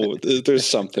don't know. There's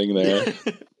something there.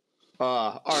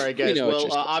 All right, guys.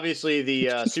 Well, obviously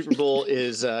the Super Bowl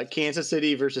is Kansas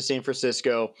City versus San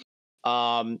Francisco.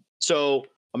 So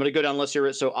I'm going to go down the list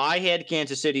here. So I had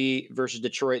Kansas City versus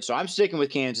Detroit. So I'm sticking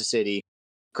with Kansas City.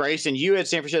 Grayson, you had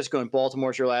San Francisco and Baltimore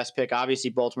as your last pick.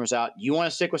 Obviously, Baltimore's out. You want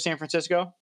to stick with San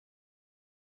Francisco?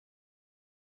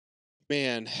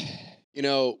 Man,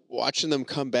 watching them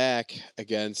come back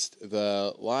against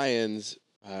the Lions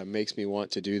makes me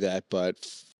want to do that. But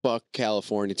fuck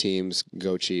California teams.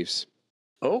 Go Chiefs.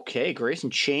 Okay, Grayson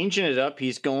changing it up.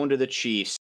 He's going to the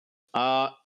Chiefs.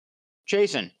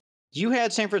 Jason, you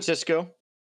had San Francisco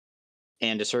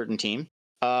and a certain team.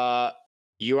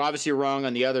 You're obviously wrong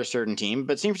on the other certain team,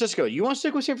 but San Francisco, you want to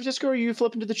stick with San Francisco or are you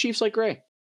flipping to the Chiefs like Gray?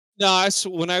 No,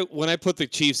 when I put the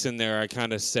Chiefs in there, I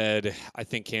kind of said I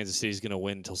think Kansas City's going to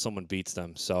win until someone beats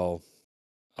them. So,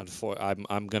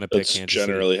 I'm going to pick Kansas City. That's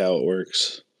generally how it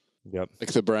works. Yep.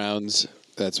 Like the Browns.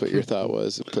 That's what your thought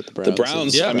was. Put the Browns. The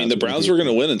Browns. Yeah. I mean, the Browns were going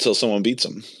to win until someone beats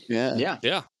them.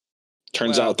 Yeah.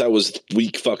 Turns out that was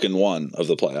week fucking 1 of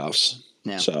the playoffs.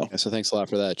 Yeah. So thanks a lot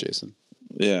for that, Jason.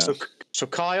 Yeah. So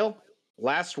Kyle,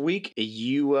 last week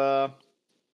you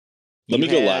Let me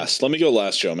go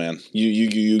last, Joe. Man,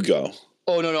 you go.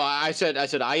 Oh no! I said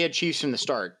I had Chiefs from the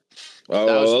start.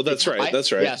 That's right.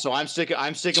 That's right. Yeah. So I'm sticking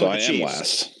with the Chiefs. So I am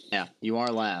last. Yeah, you are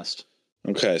last.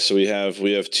 Okay, so we have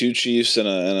 2 Chiefs and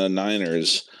a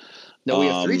Niners. No, we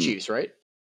have 3 Chiefs, right?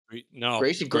 No,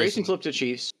 Grayson flipped to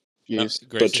Chiefs.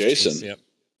 But Jason, Chiefs, yep.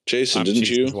 Jason, didn't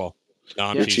Chiefs you? As well. No,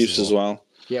 I'm You're Chiefs as well.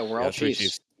 Yeah, we're all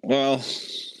Chiefs. Well,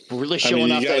 we're really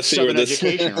showing off that Southern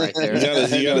education right there.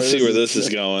 You gotta see where this is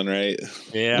going, right?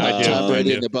 Yeah, I do. Tom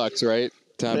Brady and the Bucks, right?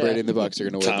 Tom Brady and the Bucks are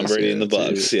going to win. Tom Brady and the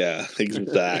Bucks, yeah,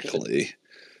 exactly.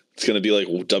 It's going to be like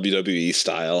WWE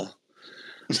style.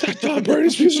 Tom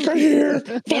Brady's music right here.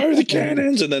 Fire the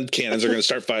cannons, and then cannons are going to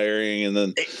start firing, and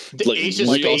then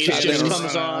real cannons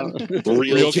comes on.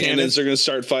 Real cannons are going to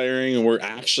start firing, and we're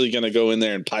actually going to go in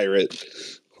there and pirate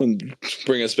and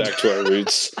bring us back to our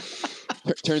roots.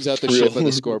 Turns out the ship on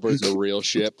the scoreboard is a real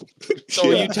ship. So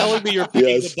are you telling me you're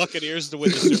picking the Buccaneers to win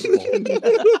the Super Bowl?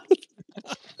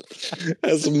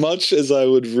 As much as I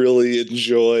would really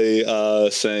enjoy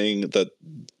saying that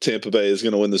Tampa Bay is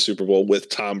going to win the Super Bowl with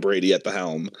Tom Brady at the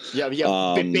helm. Yeah.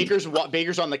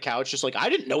 Baker's on the couch, just like, I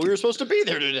didn't know we were supposed to be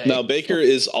there today. Now, Baker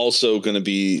is also going to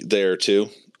be there too.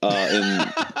 Well,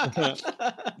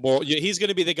 he's going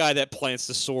to be the guy that plants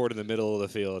the sword in the middle of the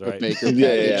field, right?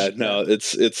 Yeah. No,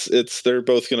 it's they're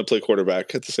both going to play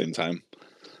quarterback at the same time.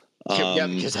 Yeah,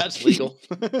 because that's legal.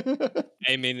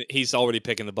 I mean, he's already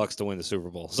picking the Bucks to win the Super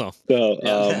Bowl, so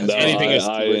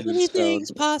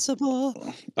anything's possible.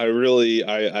 I've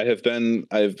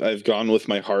gone with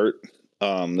my heart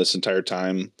this entire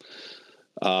time.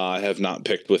 I have not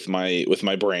picked with my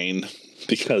brain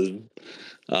because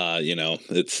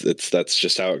that's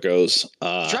just how it goes.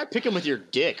 Try picking with your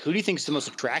dick. Who do you think is the most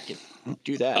attractive?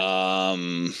 Do that.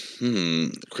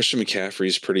 Christian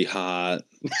McCaffrey's pretty hot.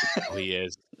 Oh, he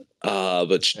is.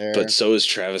 But so is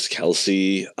Travis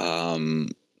Kelce.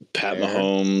 Pat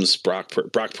Mahomes,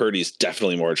 Brock Purdy is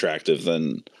definitely more attractive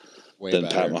than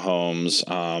Pat Mahomes.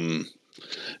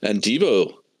 And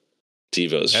Devo's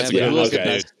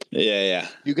yeah.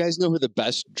 You guys know who the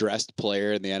best dressed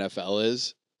player in the NFL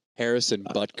is? Harrison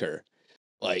Butker.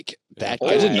 Like that guy.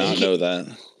 I did not know that.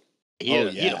 He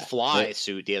had a fly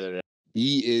suit the other day.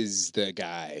 He is the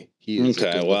guy. He is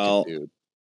okay. Well, dude.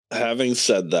 Having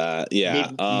said that,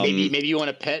 yeah. Maybe you want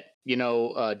to pet,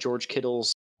 George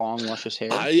Kittle's long, luscious hair.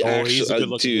 He's a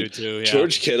good-looking dude too. Yeah.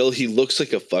 George Kittle, he looks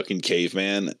like a fucking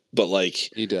caveman, but like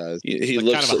he does. He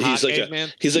looks. Kind of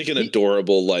he's like an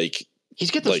adorable, like he's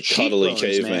got those like cuddly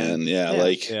caveman.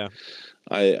 Yeah.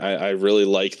 I really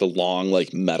like the long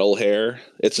like metal hair.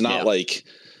 It's not like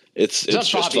it's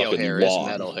just Fabio fucking hair, long.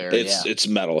 It's metal hair. It's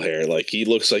metal hair. Like he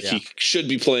looks like he should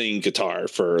be playing guitar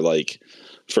for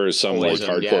some like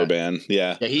hardcore band.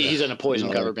 Yeah. Yeah, he's in a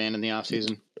Poison cover band in the off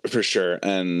season. For sure.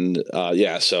 And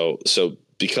so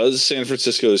because San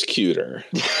Francisco is cuter.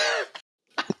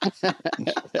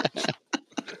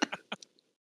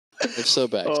 If so,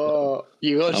 back.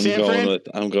 You go San Fran?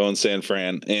 I'm going San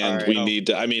Fran, and we need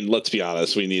to. I mean, let's be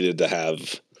honest. We needed to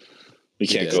have. We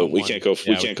can't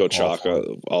go chalk.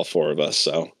 All four of us.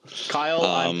 So, Kyle,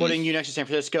 I'm putting you next to San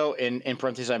Francisco. In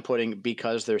parentheses, I'm putting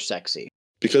because they're sexy.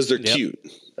 Because they're cute.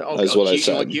 That's what I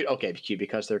said. Cute? Okay, cute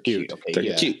because they're cute. Okay,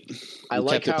 they're cute. I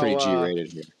like how pretty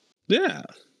G-rated here. Yeah.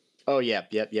 Oh yeah.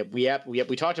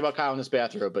 We talked about Kyle in this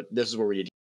bathroom, but this is where we.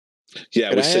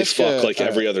 Yeah, we say fuck like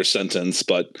every other sentence,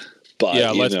 but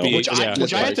yeah, let's be. Which I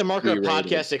have to mark our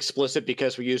podcast explicit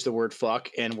because we use the word fuck,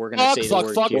 and we're gonna say the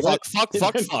word fuck.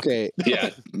 Okay. Yeah,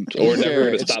 we're never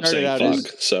gonna stop saying fuck.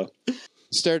 So.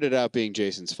 Started out being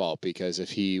Jason's fault because if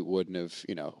he wouldn't have,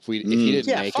 if he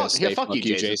didn't make us say fuck you,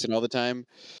 Jason, all the time.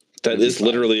 That is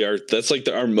literally that's like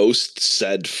our most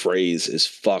said phrase is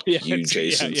fuck you,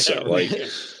 Jason. So like.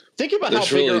 Think about how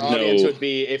big our audience would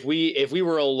be if we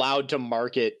were allowed to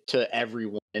market to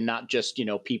everyone and not just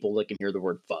people that can hear the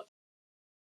word fuck.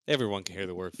 Everyone can hear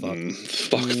the word fuck.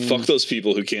 Fuck those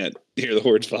people who can't hear the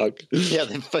word fuck. Yeah,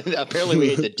 apparently we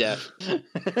hate the deaf.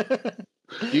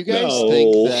 You guys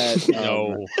think that?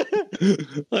 No.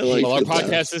 Well, our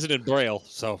podcast isn't in Braille,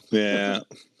 so yeah,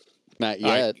 not yet.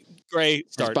 Right.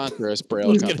 Great start. Sponsor us,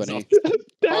 Braille Company.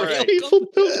 All right. People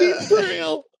don't need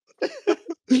Braille.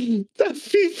 That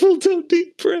people don't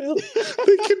need Braille.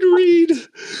 They can read.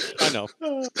 I know.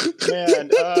 Man,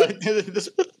 this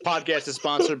podcast is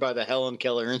sponsored by the Helen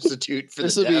Keller Institute for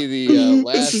this the will Deaf. be the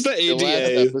last, this is the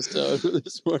ADA. episode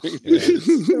this morning.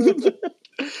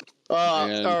 All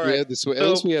right. At least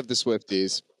we have the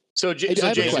Swifties. So I have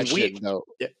Jason, a question, though.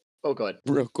 Yeah. Oh, go ahead.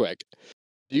 Real quick.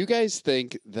 Do you guys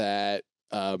think that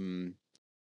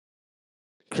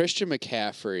Christian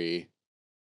McCaffrey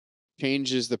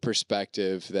changes the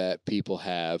perspective that people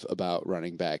have about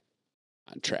running back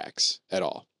on tracks at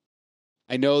all?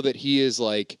 I know that he's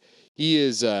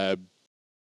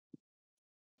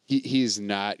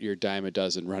not your dime a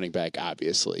dozen running back.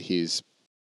 Obviously, he's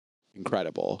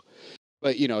incredible,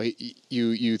 but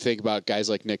you think about guys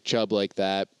like Nick Chubb like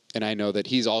that, and I know that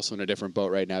he's also in a different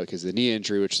boat right now because of the knee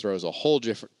injury, which throws a whole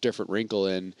different wrinkle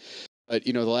in. But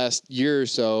the last year or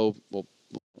so, well,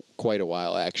 quite a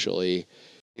while actually,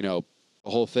 the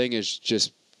whole thing has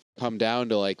just come down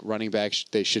to like running backs.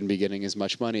 They shouldn't be getting as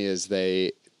much money as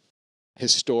they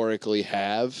historically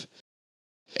have,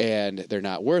 and they're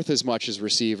not worth as much as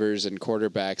receivers and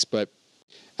quarterbacks. But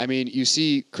I mean, you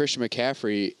see Christian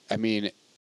McCaffrey. I mean,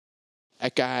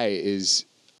 that guy is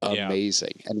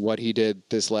amazing, and what he did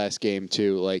this last game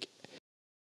too. Like,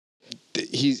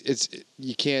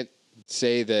 you can't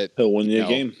say that he'll win you a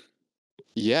game.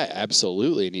 Yeah,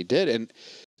 absolutely, and he did. And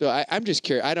so I'm just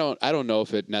curious. I don't know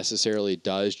if it necessarily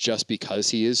does just because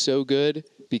he is so good.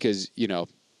 Because you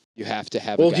have to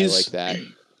have a guy like that.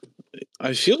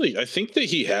 I think that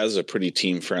he has a pretty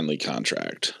team friendly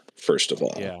contract. First of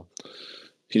all, yeah,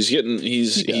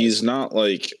 he's not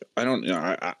like I don't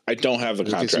have the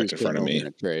contract in front of me.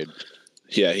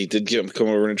 Yeah, he did come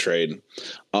over in a trade.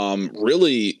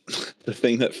 Really, the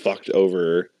thing that fucked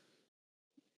over,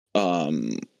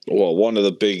 one of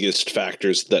the biggest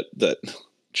factors that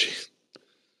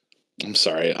I'm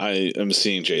sorry, I am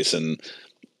seeing Jason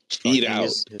eat out.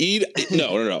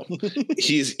 No.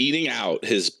 He's eating out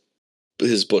his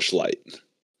Busch Light.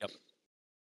 Yep.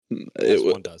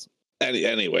 One does.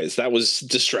 Anyways, that was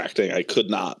distracting. I could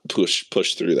not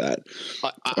push through that.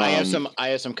 I have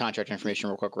some contract information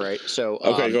real quick, right? So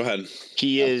okay, go ahead.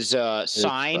 He is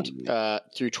signed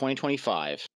through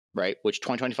 2025, right? Which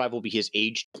 2025 will be his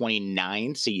age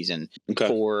 29 season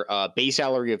for a base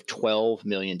salary of $12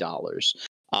 million.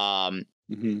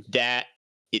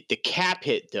 The cap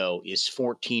hit though is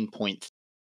 14.3.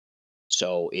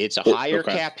 So it's a higher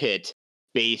cap hit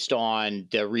based on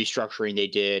the restructuring they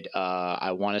did.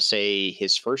 I want to say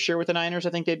his first year with the Niners, I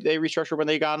think they restructured when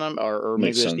they got him, or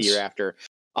maybe it was the year after.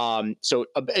 So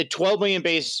a 12 million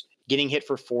base getting hit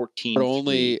for 14.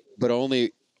 But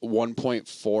only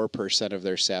 1.4% of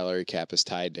their salary cap is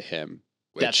tied to him.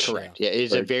 That's correct. Yeah,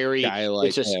 it's a very guy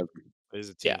like him. It is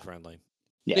a team friendly.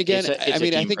 Yeah, again, I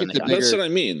think it's a bigger. That's what I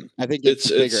mean. I think it's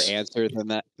a bigger answer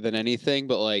than anything.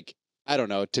 But like, I don't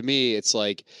know. To me, it's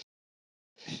like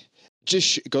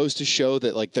just goes to show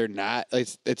that like they're not.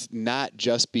 It's not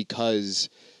just because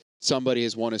somebody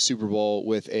has won a Super Bowl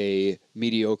with a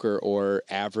mediocre or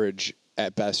average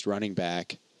at best running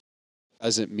back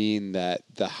doesn't mean that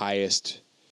the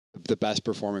best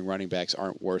performing running backs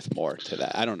aren't worth more to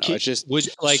that. I don't know. It's just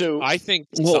I think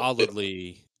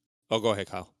solidly. Oh, go ahead,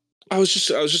 Kyle. I was just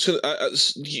gonna.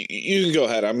 You can go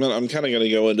ahead. I'm kind of gonna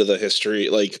go into the history,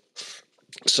 like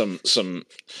some.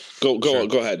 Go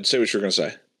ahead. Say what you're gonna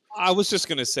say. I was just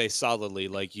gonna say solidly,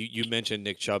 like you mentioned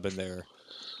Nick Chubb in there.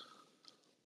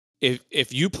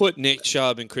 If you put Nick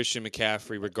Chubb and Christian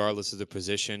McCaffrey, regardless of the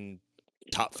position,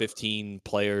 top 15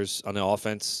 players on the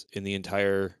offense in the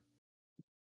entire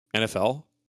NFL,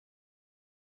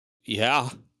 yeah,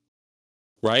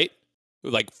 right?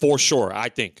 Like for sure, I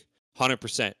think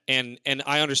 100%. And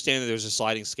I understand that there's a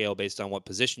sliding scale based on what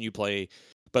position you play,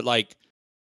 but like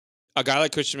a guy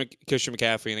like Christian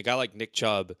McCaffrey and a guy like Nick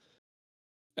Chubb,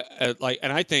 and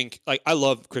I think like I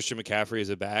love Christian McCaffrey as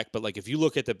a back, but like if you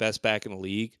look at the best back in the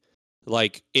league,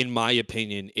 like in my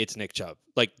opinion, it's Nick Chubb.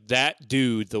 Like that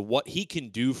dude, what he can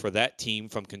do for that team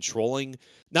from controlling,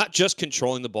 not just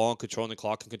controlling the ball and controlling the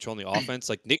clock and controlling the offense.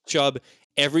 Like Nick Chubb,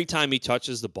 every time he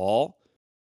touches the ball,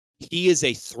 he is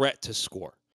a threat to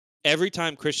score. Every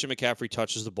time Christian McCaffrey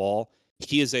touches the ball,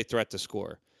 he is a threat to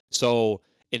score. So,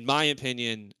 in my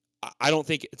opinion, I don't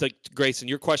think it's like Grayson.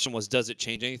 Your question was, does it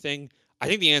change anything? I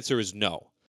think the answer is no.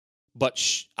 But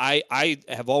I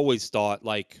have always thought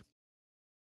like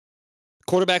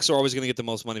quarterbacks are always going to get the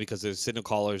most money because there's signal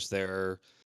callers there.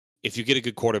 If you get a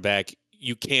good quarterback,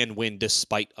 you can win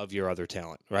despite of your other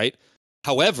talent, right?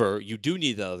 However, you do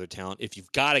need the other talent. If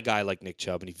you've got a guy like Nick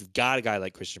Chubb and if you've got a guy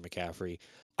like Christian McCaffrey,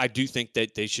 I do think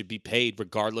that they should be paid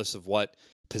regardless of what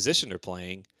position they're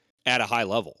playing at a high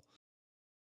level.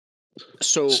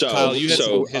 So Kyle, you had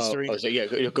some history.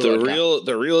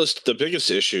 The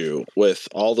biggest issue with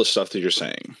all the stuff that you're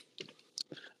saying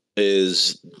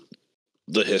is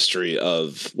the history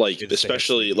of like,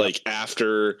 especially like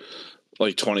after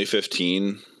like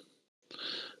 2015.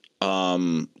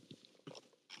 I'll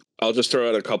just throw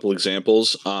out a couple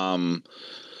examples. DeMarco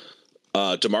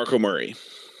Murray.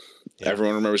 Yeah.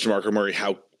 Everyone remembers DeMarco Murray,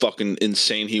 how fucking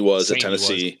insane he was at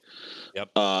Tennessee.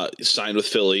 Yep. Signed with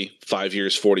Philly, 5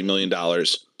 years, $40 million.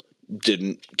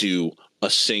 Didn't do a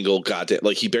single goddamn,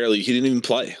 like he didn't even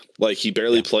play. Like he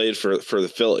barely played for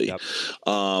the Philly. Yep.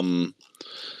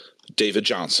 David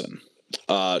Johnson,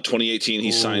 2018,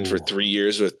 he signed for 3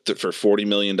 years for $40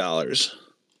 million.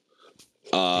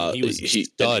 He was a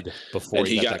stud before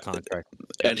he got that contract.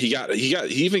 And he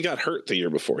even got hurt the year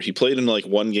before. He played in like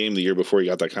one game the year before he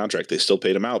got that contract. They still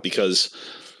paid him out because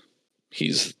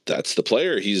that's the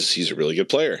player. He's a really good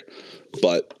player.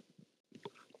 But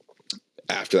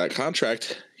after that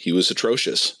contract, he was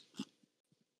atrocious.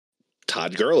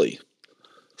 Todd Gurley.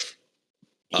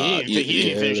 He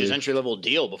didn't finish his entry level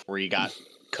deal before he got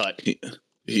cut. He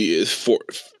is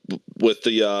with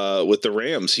the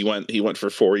Rams. He went for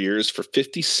 4 years for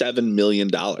 $57 million.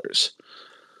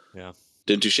 Yeah,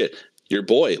 didn't do shit. Your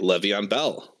boy Le'Veon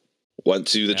Bell went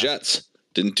to the Jets.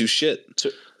 Didn't do shit. So,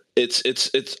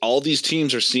 it's all these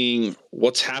teams are seeing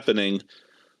what's happening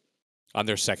on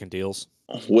their second deals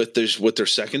with their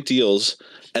second deals,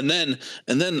 and then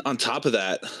on top of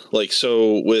that, like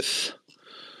so with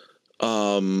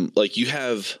like you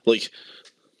have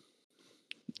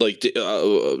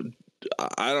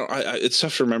it's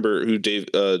tough to remember who David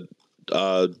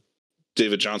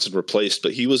Johnson replaced,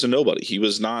 but he was a nobody. He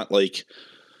was not like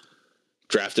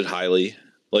drafted highly.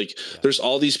 Like there's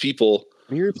all these people.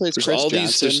 He replaced Chris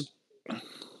Johnson.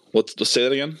 Let's say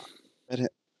that again.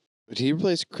 Did he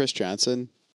replace Chris Johnson?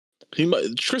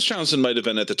 Chris Johnson might have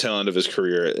been at the tail end of his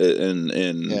career in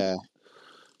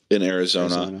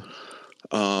Arizona.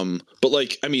 But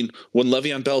like, I mean, when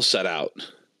Le'Veon Bell set out,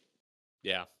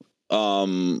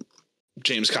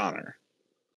 James Conner,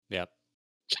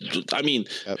 I mean,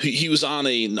 he was on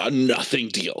a nothing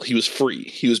deal. He was free.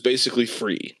 He was basically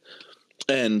free,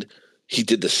 and he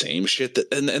did the same shit.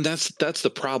 And that's the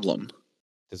problem.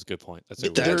 That's a good point. That's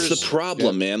the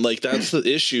problem, man. Like that's the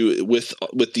issue with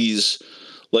these.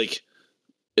 Like,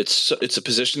 it's a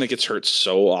position that gets hurt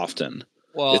so often.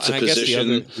 Well, it's a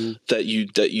position that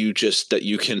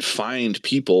you can find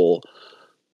people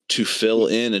to fill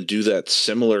in and do that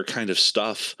similar kind of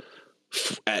stuff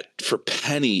for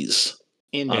pennies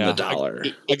on the dollar.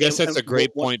 I guess that's a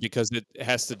great point because it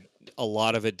has to. A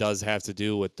lot of it does have to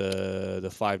do with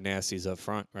the five nasties up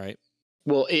front, right?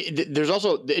 Well, there's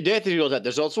also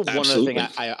there's also one other thing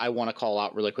I want to call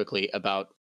out really quickly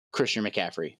about Christian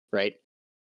McCaffrey. Right,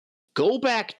 go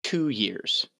back 2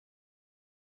 years.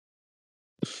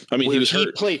 I mean, he was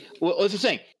hurt. What's I'm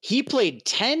saying? He played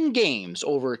 10 games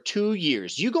over 2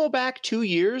 years. You go back 2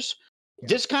 years,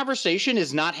 this conversation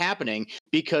is not happening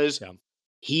because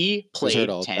he played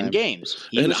 10 games.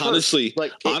 And honestly,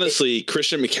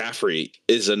 Christian McCaffrey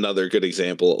is another good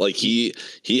example. Like he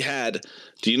had.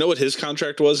 Do you know what his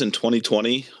contract was in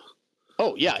 2020?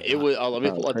 Oh yeah, it was. Let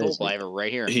me pull it. I have it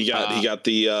right here. He got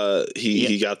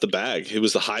the bag. It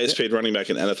was the highest paid running back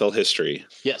in NFL history.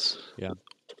 Yes. Yeah.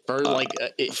 For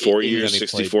 4 years,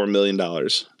 $64 million.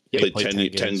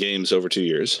 Played 10 games over 2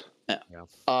 years. Yeah.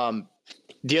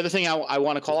 The other thing I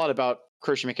want to call out about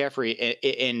Christian McCaffrey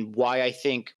and why I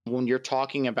think when you're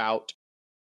talking about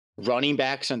running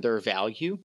backs and their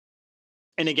value,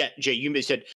 and again, Jay, you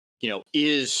said,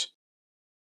 is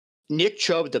Nick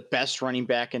Chubb the best running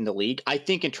back in the league? I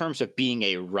think in terms of being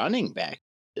a running back,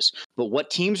 but what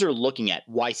teams are looking at,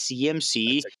 why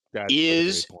CMC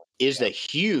is the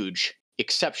huge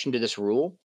exception to this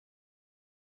rule.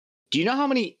 Do you know how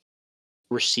many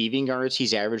receiving yards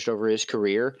he's averaged over his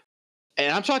career?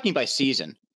 And I'm talking by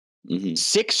season.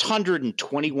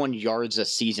 621 yards a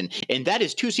season. And that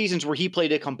is 2 seasons where he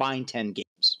played a combined 10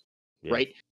 games,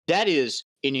 right? That is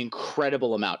an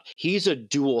incredible amount. He's a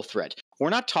dual threat. We're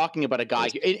not talking about a guy,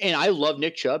 and I love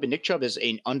Nick Chubb, and Nick Chubb is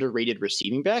an underrated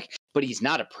receiving back, but he's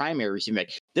not a primary receiving back.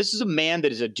 This is a man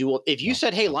that is a dual. If you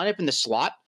said, hey, line up in the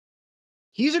slot,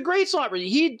 he's a great slot.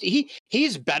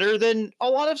 He's better than a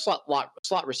lot of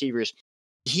slot receivers.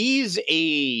 He's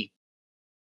a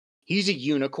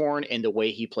unicorn in the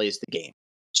way he plays the game.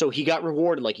 So he got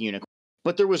rewarded like a unicorn.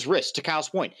 But there was risk, to Kyle's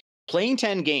point. Playing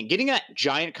 10 games, getting that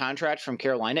giant contract from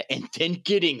Carolina, and then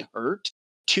getting hurt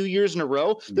 2 years in a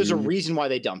row, there's a reason why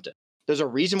they dumped him. There's a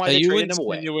reason why they traded him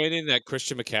away. Are you insinuating that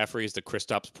Christian McCaffrey is the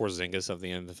Kristaps Porzingis of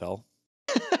the NFL?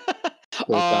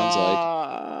 What it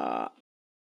sounds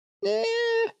like.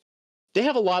 They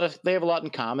have a lot in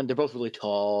common. They're both really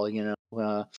tall,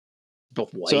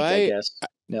 both white, I guess.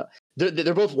 No,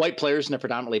 they're both white players in a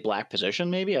predominantly black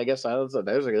position. Maybe I guess there's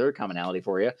a commonality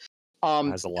for you.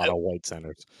 Has a lot of white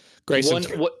centers. Grayson,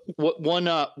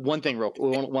 one thing,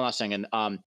 one last thing,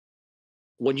 and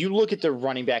when you look at the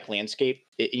running back landscape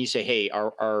and you say, hey,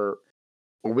 are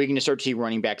we going to start to see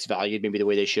running backs valued maybe the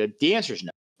way they should? The answer is no,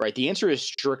 right? The answer is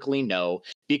strictly no,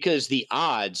 because the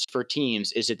odds for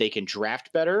teams is that they can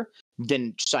draft better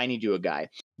than signing to a guy.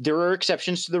 There are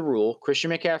exceptions to the rule.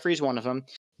 Christian McCaffrey is one of them.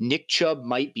 Nick Chubb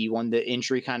might be one. The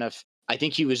injury I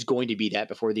think he was going to be that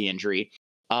before the injury.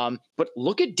 But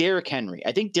look at Derrick Henry.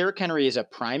 I think Derrick Henry is a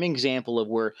prime example of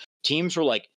where teams were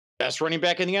like, best running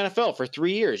back in the NFL for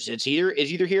 3 years. It's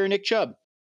either here or Nick Chubb.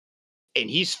 And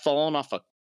he's fallen off a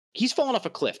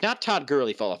cliff. Not Todd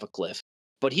Gurley fell off a cliff,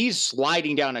 but he's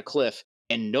sliding down a cliff,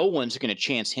 and no one's going to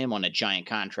chance him on a giant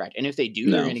contract. And if they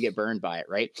do, they're going to get burned by it,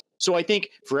 right? So I think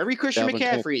for every Christian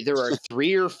McCaffrey, there are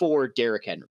 3 or 4 Derrick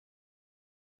Henry.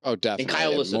 Oh, definitely. And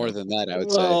Kyle more than that, I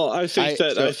would say. Well, I think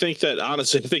that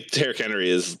honestly, I think Derrick Henry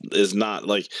is not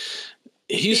like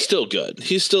he's still good.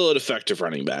 He's still an effective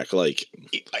running back. Like,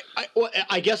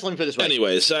 I guess let me put it this way.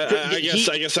 Anyways,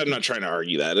 I guess I'm not trying to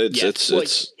argue that.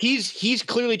 He's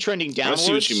clearly trending downwards. I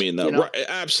see what you mean, though. Right,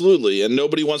 absolutely, and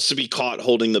nobody wants to be caught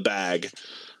holding the bag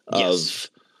of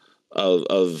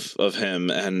him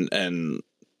and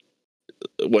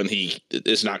when he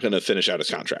is not going to finish out his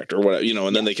contract or whatever,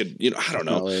 and then they could, I don't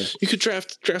know. You could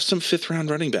draft some 5th round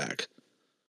running back.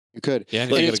 You could. Yeah,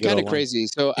 and it's kind of crazy.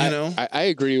 So I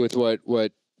agree with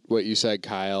what you said,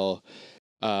 Kyle.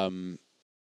 And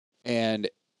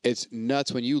it's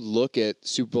nuts when you look at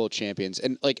Super Bowl champions.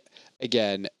 And like,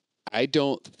 again, I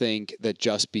don't think that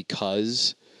just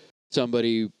because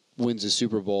somebody wins a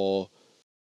Super Bowl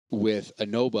with a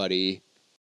nobody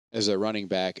as a running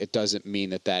back, it doesn't mean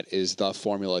that is the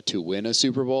formula to win a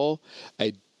Super Bowl.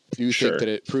 I do think that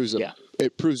it proves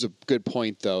a good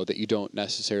point, though, that you don't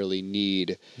necessarily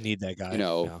need that guy.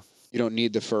 You don't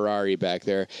need the Ferrari back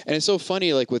there. And it's so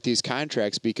funny, like with these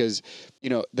contracts, because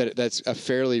that's a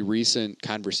fairly recent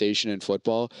conversation in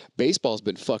football. Baseball's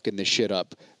been fucking this shit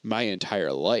up my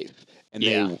entire life, and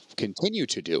they continue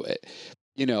to do it.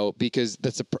 Because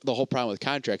that's the whole problem with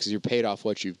contracts is you're paid off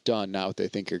what you've done, not what they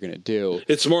think you're going to do.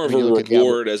 It's more of a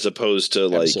reward as opposed to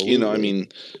like, Absolutely.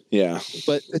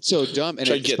 But it's so dumb, and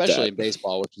especially in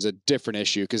baseball, which is a different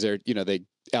issue because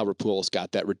Albert Pujols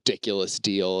got that ridiculous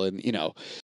deal, and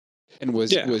and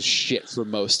was shit for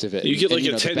most of it. You get like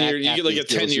a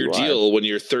 10-year deal when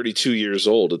you're 32 years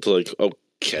old. It's like,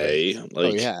 okay,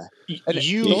 like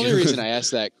the only reason I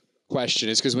asked that question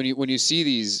is because when you see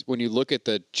these, when you look at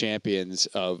the champions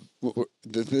of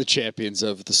the champions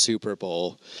of the Super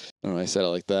Bowl, I don't know, I said it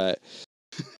like that.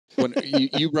 When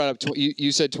you brought up,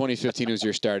 you said 2015 was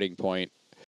your starting point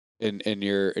in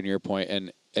your point,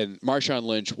 and Marshawn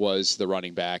Lynch was the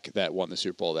running back that won the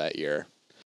Super Bowl that year.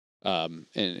 I'm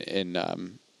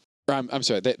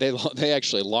sorry, they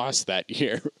actually lost that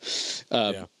year.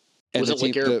 And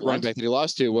the running back that he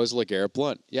lost to was LeGarrette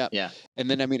Blount. Yeah. And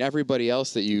then, everybody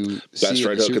else that you see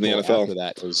right hook in the NFL after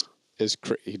that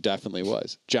he definitely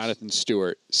was. Jonathan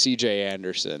Stewart, C.J.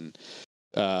 Anderson,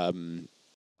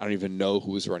 I don't even know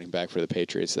who was running back for the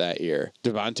Patriots that year.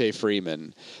 Devontae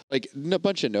Freeman, like a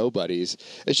bunch of nobodies.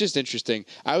 It's just interesting.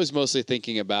 I was mostly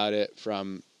thinking about it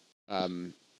from,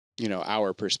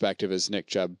 our perspective as Nick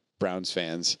Chubb Browns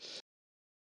fans,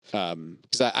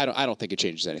 because I don't think it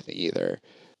changes anything either.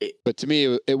 But to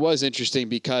me, it was interesting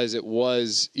because it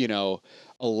was, a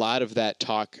lot of that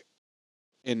talk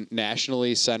in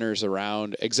nationally centers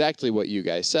around exactly what you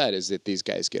guys said, is that these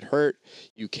guys get hurt.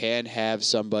 You can have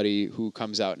somebody who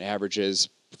comes out and averages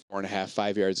 4.5,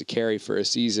 5 yards a carry for a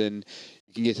season.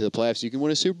 You can get to the playoffs. You can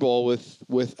win a Super Bowl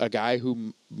with a guy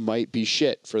who might be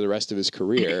shit for the rest of his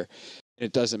career. And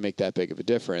it doesn't make that big of a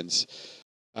difference.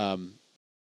 But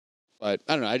I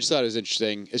don't know. I just thought it was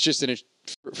interesting. It's just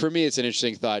for me, it's an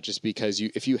interesting thought, just because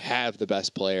if you have the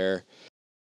best player,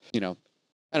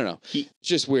 I don't know. It's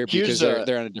just weird because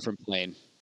they're on a different plane.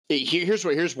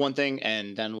 Here's one thing,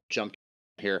 and then we'll jump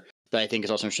here that I think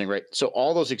is also interesting, right? So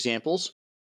all those examples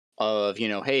of,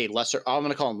 hey, lesser, I'm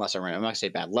going to call them lesser running. I'm not going to say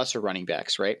bad, lesser running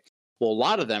backs, right? Well, a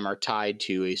lot of them are tied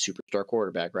to a superstar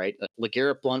quarterback, right?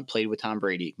 LeGarrette Blount played with Tom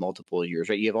Brady multiple years,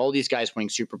 right? You have all these guys winning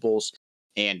Super Bowls,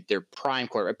 and they're prime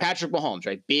quarterback. Patrick Mahomes,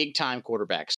 right? Big time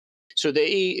quarterbacks. So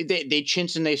they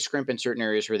chintz and they scrimp in certain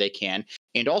areas where they can,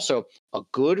 and also a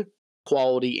good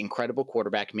quality, incredible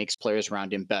quarterback makes players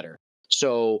around him better.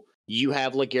 So you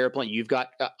have LeGarrette Blount, you've got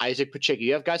Isaac Pacheco,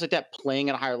 you have guys like that playing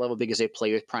at a higher level because they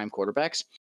play with prime quarterbacks.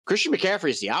 Christian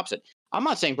McCaffrey is the opposite. I'm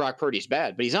not saying Brock Purdy's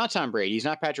bad, but he's not Tom Brady. He's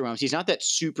not Patrick Mahomes. He's not that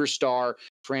superstar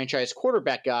franchise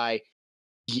quarterback guy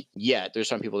yet. There's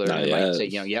some people that might say,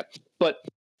 yep. But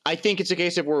I think it's a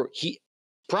case of where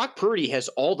Brock Purdy has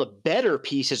all the better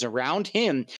pieces around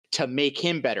him to make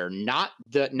him better, not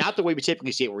the way we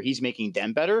typically see it, where he's making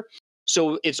them better.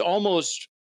 So it's almost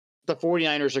the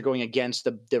 49ers are going against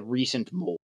the recent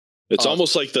mold. It's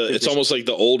almost like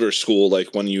the older school,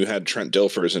 like when you had Trent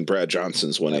Dilfers and Brad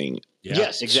Johnson's winning. Yeah.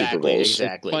 Yes, exactly.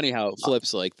 Exactly. It's funny how it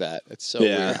flips like that. It's so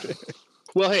weird.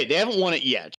 Well, hey, they haven't won it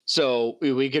yet, so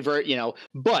we could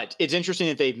but it's interesting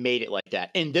that they've made it like that.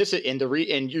 And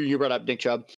you brought up Nick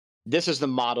Chubb. This is the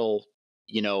model,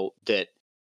 that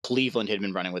Cleveland had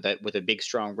been running with a big,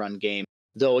 strong run game.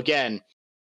 Though, again,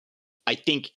 I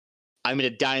think I'm going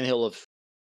to die on the hill of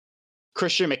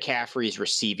Christian McCaffrey's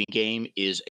receiving game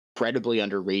is incredibly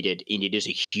underrated, and it is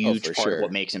a huge part of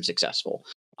what makes him successful.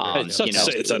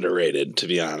 It's underrated, to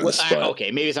be honest.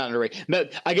 Okay, maybe it's not underrated.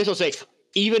 But I guess I'll say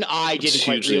even I didn't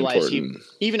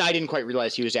quite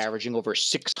realize he was averaging over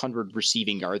 600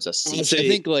 receiving yards a season. I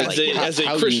think as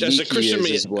a Christian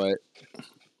is what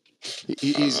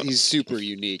he's super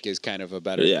unique is kind of a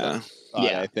better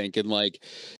I think, and like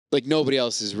nobody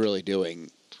else is really doing.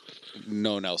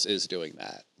 No one else is doing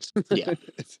that. Yeah.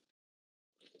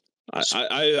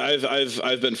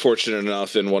 I've been fortunate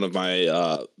enough in one of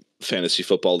my fantasy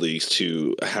football leagues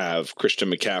to have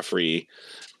Christian McCaffrey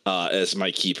as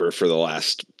my keeper for the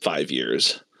last 5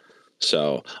 years.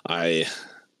 So I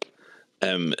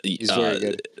am very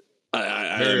good.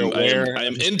 I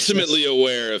am intimately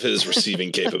aware of his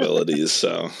receiving capabilities.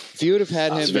 So if you would have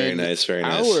had him, very nice.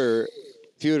 If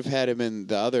you would have had him in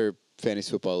the other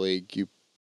fantasy football league, you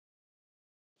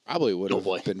probably would have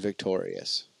been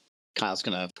victorious. Kyle's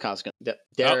gonna.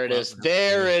 There it is.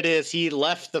 There it is. He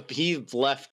left the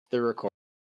record.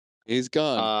 He's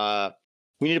gone.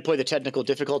 We need to play the technical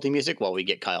difficulty music while we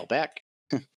get Kyle back,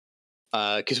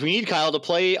 because we need Kyle to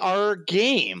play our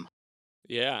game.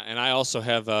 Yeah, and I also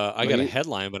have I got a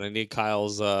headline, but I need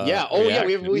Kyle's. We're gonna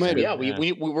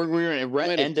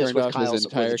end this with Kyle's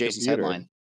Jason's headline.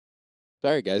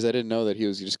 Sorry, guys, I didn't know that he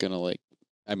was just gonna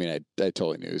I mean, I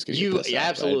totally knew he was going to get pissed off,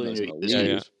 absolutely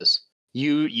knew this.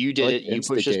 You did it. You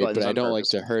pushed his buttons, but I don't like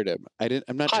to hurt him.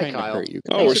 I'm not trying to hurt you.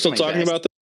 Oh, we're still talking about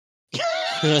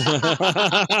Well,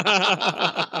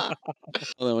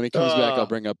 when he comes back, I'll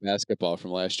bring up basketball from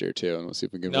last year too, and we'll see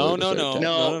if we can. No. We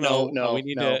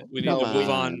need to move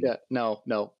on.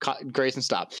 No. Grayson,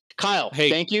 stop. Kyle, hey,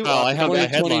 thank you. Kyle, I have a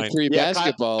headline. 23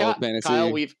 basketball fantasy.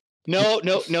 Kyle, no.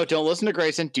 Don't listen to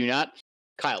Grayson. Do not.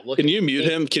 Kyle, look. Can you mute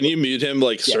him? Can you mute him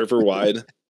server wide?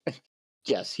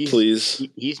 Yes, please.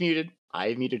 He's muted.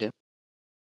 I muted him.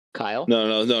 Kyle.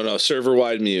 No. Server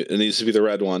wide mute. It needs to be the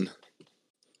red one.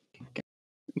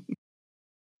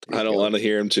 I don't want to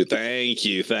hear him too. Thank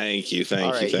you. Thank you.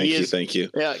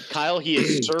 Yeah, Kyle, he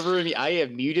is server. I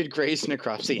have muted Grayson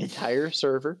across the entire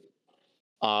server.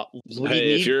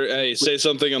 Say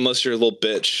something unless you're a little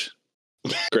bitch,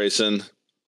 Grayson.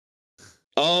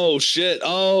 Oh shit!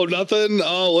 Oh, nothing.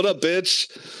 Oh, what up,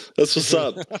 bitch? That's what's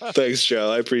up. Thanks,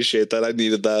 Joe. I appreciate that. I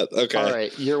needed that. Okay. All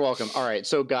right. You're welcome. All right.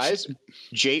 So, guys,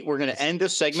 we're going to end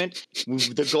this segment.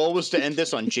 The goal was to end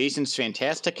this on Jason's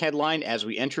fantastic headline as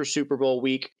we enter Super Bowl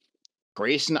week.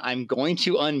 Grayson, I'm going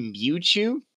to unmute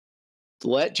you to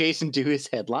let Jason do his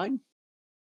headline.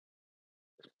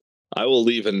 I will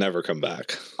leave and never come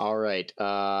back. All right.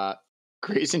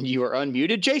 Grayson, you are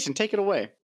unmuted. Jason, take it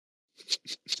away.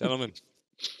 Gentlemen,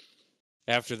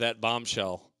 after that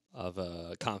bombshell of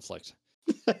conflict,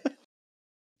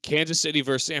 Kansas City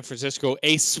versus San Francisco,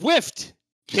 a swift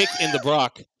kick in the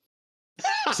Brock.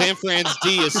 San Fran's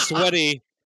D is sweaty.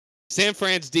 San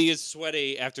Fran's D is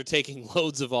sweaty after taking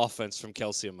loads of offense from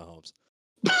Kelce and Mahomes.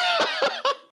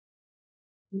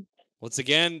 Once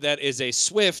again, that is a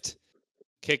swift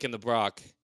kick in the Brock.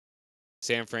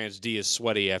 San Fran's D is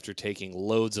sweaty after taking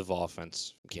loads of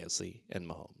offense from Kelce and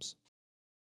Mahomes.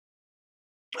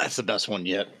 That's the best one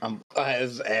yet.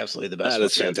 That's absolutely the best. That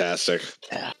is fantastic.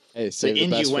 Yeah. Hey, The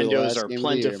innuendos are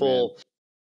plentiful.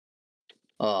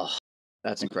 Oh,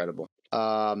 that's incredible.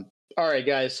 All right,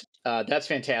 guys, that's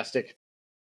fantastic.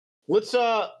 Let's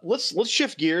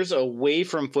shift gears away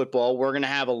from football. We're gonna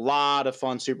have a lot of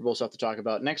fun Super Bowl stuff to talk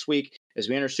about next week as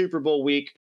we enter Super Bowl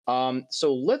week.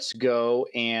 So let's go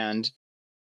and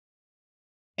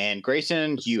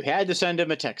Grayson, you had to send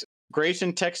him a text.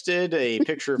 Grayson texted a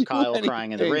picture of Kyle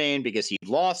crying in the rain because he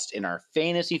lost in our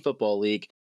fantasy football league,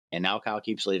 and now Kyle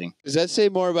keeps leaving. Does that say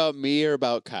more about me or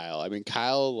about Kyle? I mean,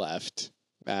 Kyle left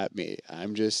at me.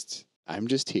 I'm just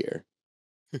here.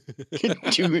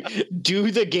 do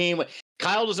the game.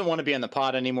 Kyle doesn't want to be on the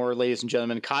pod anymore, ladies and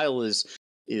gentlemen. Kyle is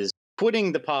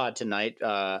quitting the pod tonight.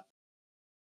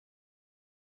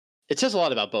 It says a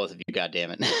lot about both of you,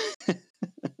 goddammit.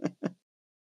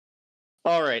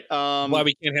 All right. Why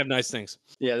we can't have nice things.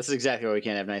 Yeah, this is exactly why we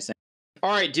can't have nice things. All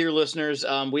right, dear listeners,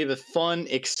 we have a fun,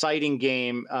 exciting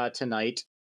game tonight.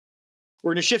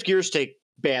 We're going to shift gears to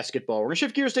basketball. We're going to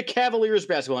shift gears to Cavaliers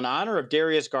basketball in honor of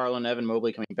Darius Garland, Evan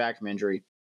Mobley coming back from injury.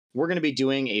 We're going to be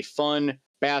doing a fun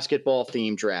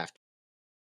basketball-themed draft.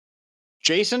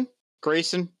 Jason,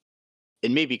 Grayson,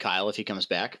 and maybe Kyle if he comes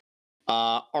back,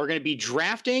 are going to be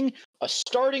drafting a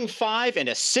starting five and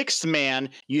a sixth man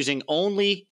using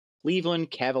only Cleveland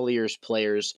Cavaliers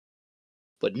players.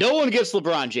 But no one gets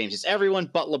LeBron James. It's everyone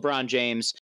but LeBron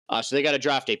James. So they got to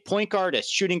draft a point guard, a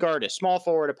shooting guard, a small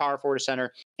forward, a power forward, a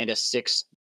center, and a sixth.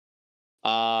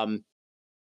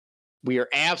 We are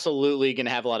absolutely going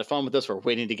to have a lot of fun with this. We're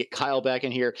waiting to get Kyle back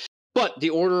in here. But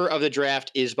the order of the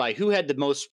draft is by who had the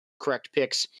most correct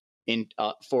picks in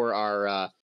for our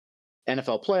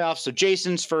NFL playoffs. So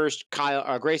Jason's first,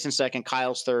 Grayson's second,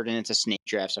 Kyle's third, and it's a snake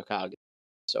draft. So Kyle gets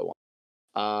so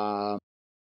on.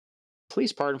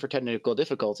 Please pardon for technical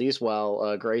difficulties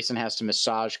while Grayson has to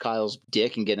massage Kyle's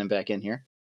dick and get him back in here.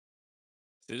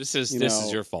 This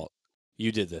is your fault.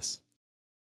 You did this.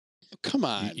 Come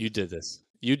on. You did this.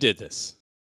 You did this.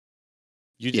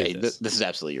 You did this. This is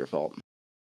absolutely your fault.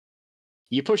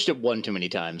 You pushed it one too many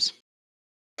times.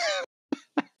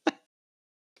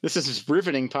 This is a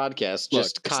riveting podcast. Look,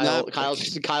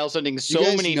 just Kyle sending so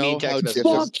many mean text messages.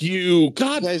 Fuck you.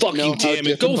 God fucking damn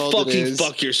it. Go fucking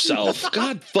fuck yourself.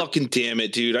 God fucking damn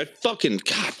it, dude. God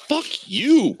fuck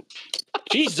you.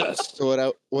 Jesus.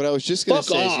 So what I was just going to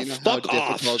say is, you know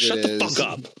how difficult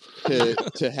it is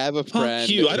to have a friend. Fuck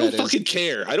you. I don't fucking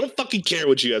care. I don't fucking care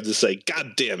what you have to say.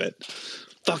 God damn it.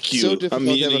 Fuck you. I'm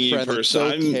muting you,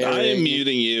 person. I am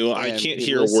muting you. I can't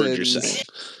hear a word you're saying.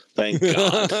 Thank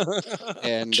God.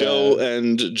 And Joe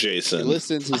and Jason. He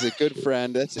listens. He's a good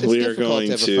friend. We are going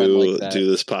to do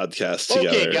this podcast together.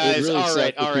 Okay, guys. Really all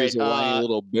right. He's a whiny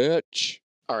little bitch.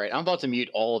 All right. I'm about to mute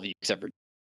all of you except for.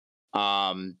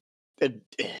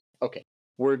 Okay.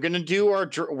 We're gonna do our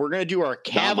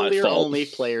Cavalier only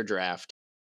player draft.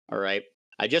 All right.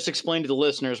 I just explained to the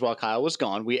listeners while Kyle was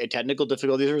gone. We had technical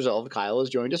difficulties resolved. Kyle has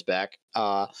joined us back.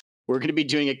 We're going to be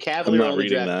doing a Cavalier only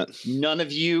draft. That. None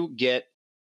of you get.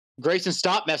 Grayson,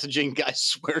 stop messaging. I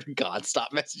swear to God,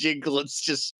 stop messaging. Let's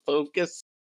just focus.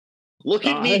 Look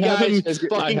at me, guys.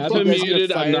 I have him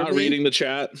muted. I'm not reading the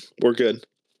chat. We're good.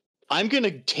 I'm going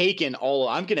to take in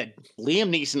I'm going to Liam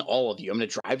Neeson all of you. I'm going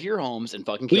to drive to your homes and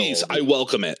fucking kill Please, I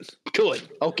welcome it. Good.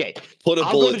 Okay. Put a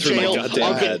bullet through my goddamn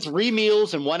I'll head. get 3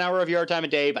 meals and 1 hour of your time a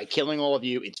day by killing all of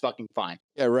you. It's fucking fine.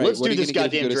 Yeah, right. Let's do this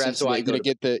goddamn draft so I can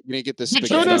get the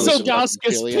Jonas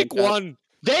Ilgauskas, pick one.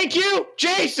 Thank you,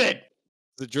 Jason.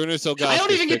 The Jonas Ilgauskas. I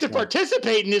don't even get to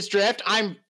participate in this draft.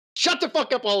 Shut the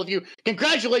fuck up, all of you.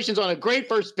 Congratulations on a great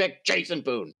first pick, Jason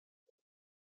Boone.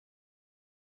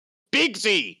 Big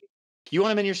Z. You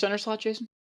want him in your center slot, Jason?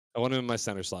 I want him in my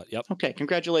center slot. Yep. Okay,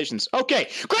 congratulations. Okay,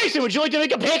 Grayson, would you like to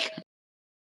make a pick?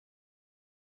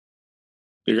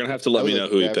 You're gonna have to let me know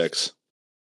who he picks.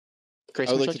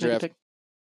 Grayson, I would like to draft. pick?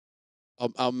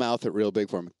 I'll mouth it real big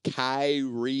for him.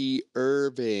 Kyrie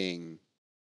Irving.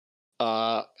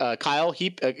 Kyle,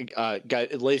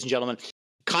 ladies and gentlemen,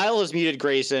 Kyle has muted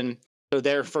Grayson, so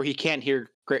therefore he can't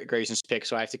hear Grayson's pick.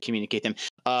 So I have to communicate them.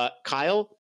 Kyle,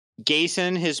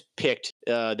 Grayson has picked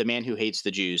the man who hates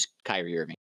the Jews, Kyrie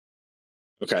Irving.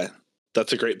 Okay,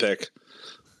 that's a great pick.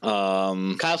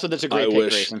 Kyle said that's a great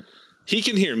pick, Grayson. He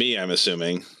can hear me, I'm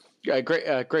assuming.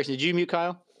 Grayson, did you mute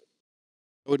Kyle?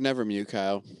 I would never mute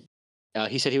Kyle.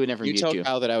 He said he would never mute you. You tell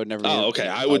Kyle that I would never mute Oh, okay.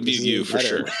 I would mute you for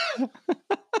sure.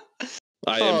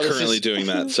 I am currently doing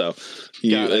that, so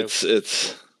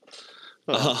it's.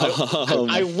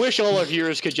 I wish all of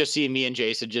yours could just see me and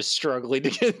Jason just struggling to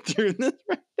get through this.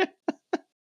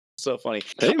 So funny.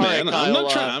 Hey man,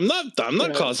 right, Kyle, I'm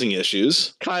not causing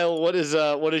issues. Kyle, what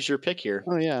is your pick here?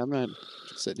 Oh yeah, I'm not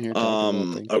sitting here.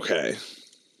 Okay.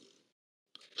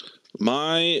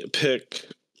 My pick.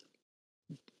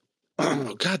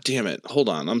 Oh, God damn it. Hold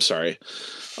on. I'm sorry.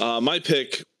 My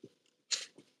pick,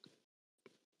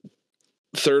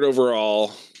 third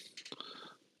overall.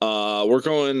 We're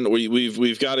going.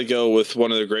 We've got to go with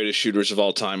one of the greatest shooters of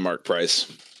all time, Mark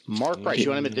Price. Mark Price.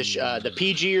 You want him at the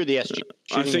PG or the SG?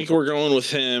 I think we're going with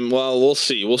him. Well, we'll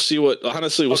see. We'll see what.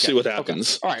 Honestly, we'll see what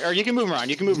happens. Okay. All right. Or you can move him around.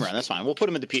 That's fine. We'll put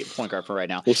him at the point guard for right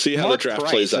now. We'll see how Mark the draft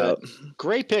Price, plays out.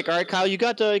 Great pick. All right, Kyle. You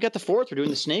got the fourth. We're doing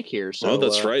the snake here. So. Oh,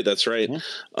 that's right. That's right.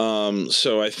 Yeah.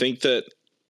 So I think that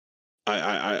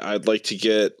I'd like to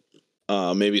get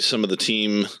maybe some of the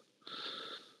team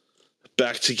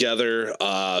back together.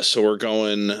 So we're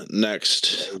going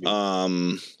next.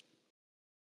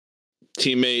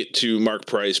 Teammate to Mark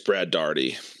Price, Brad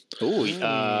Daugherty. Oh,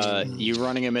 you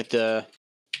running him at the?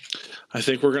 I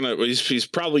think we're gonna. He's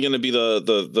probably gonna be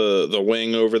the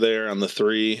wing over there on the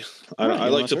three. I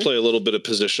like to play a little bit of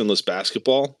positionless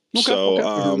basketball. Okay, so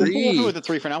we'll go with the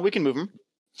three for now. We can move him.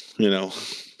 You know.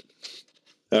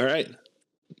 All right,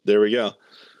 there we go.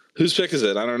 Whose pick is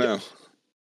it? I don't know.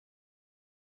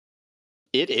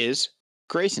 It is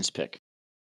Grayson's pick.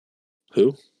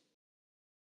 Who?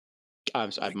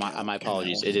 My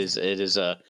apologies. It is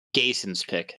Gayson's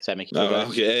pick. Does that make you feel better?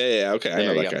 Okay. Yeah. Okay. I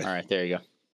know that guy. All right. There you go.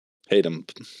 Hate him.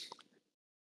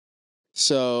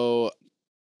 So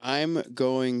I'm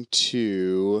going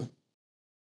to.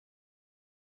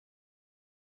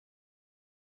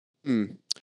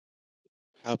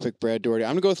 I'll pick Brad Daugherty.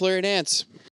 I'm gonna go with Larry Nance.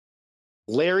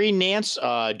 Larry Nance,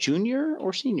 junior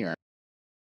or senior?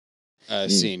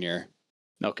 Senior.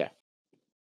 Okay.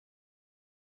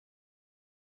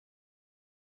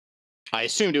 I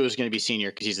assumed it was going to be senior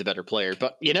because he's the better player,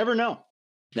 but you never know.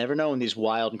 Never know in these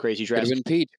wild and crazy drafts. Could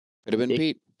have been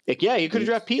Pete. Yeah, you could have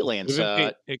drafted Pete Lance.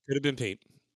 It could have been Pete.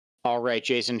 All right,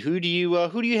 Jason. Who do you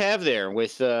have there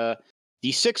with the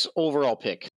 6th overall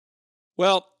pick?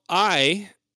 Well, I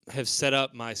have set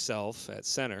up myself at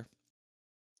center.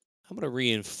 I'm going to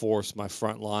reinforce my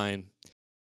front line.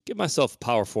 Give myself a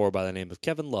power forward by the name of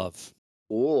Kevin Love.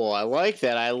 Oh, I like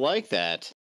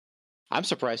that. I'm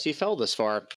surprised he fell this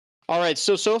far. All right,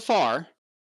 so far,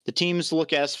 the teams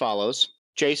look as follows.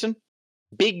 Jason,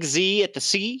 Big Z at the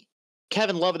C,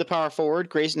 Kevin Love at the power forward,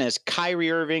 Grayson has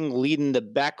Kyrie Irving leading the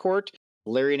backcourt,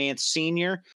 Larry Nance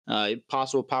Sr.,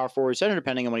 possible power forward center,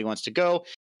 depending on what he wants to go.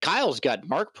 Kyle's got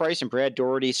Mark Price and Brad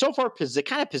Daugherty. So far,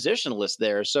 kind of positionless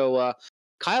there. So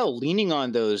Kyle leaning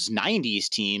on those 90s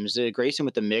teams, Grayson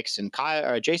with the mix, and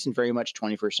Jason very much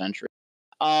 21st century.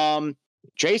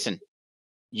 Jason,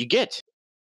 you get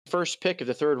first pick of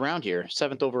the 3rd round here,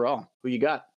 7th overall. Who you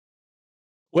got?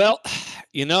 Well,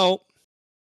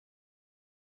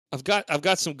 I've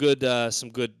got some good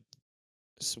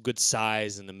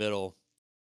size in the middle.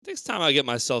 Next time I get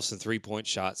myself some 3-point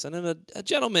shots, and then a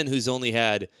gentleman who's only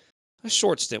had a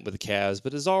short stint with the Cavs,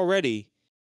 but is already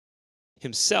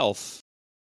himself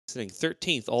sitting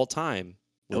 13th all time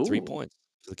with 3 points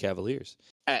for the Cavaliers.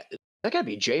 That gotta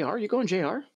be JR. You going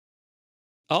JR?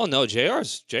 Oh no,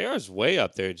 JR's way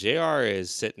up there. JR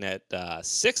is sitting at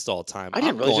 6th all time. I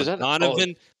didn't realize that.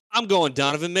 Donovan. I'm going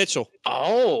Donovan Mitchell.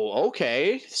 Oh,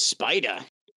 okay. Spider.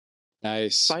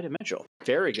 Nice. Spider Mitchell.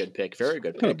 Very good pick.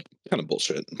 Kind of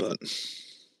bullshit, but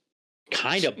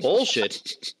kind of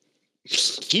bullshit.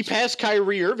 He passed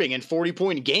Kyrie Irving in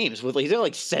 40-point games he's at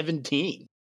like 17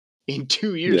 in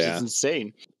 2 years. Yeah. It's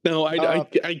insane. No, I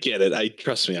get it.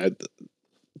 Trust me.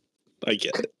 I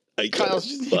get it.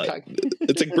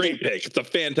 It's a great pick. It's a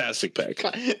fantastic pick.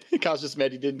 Kyle's just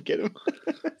mad he didn't get him.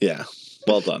 Yeah.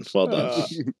 Well done.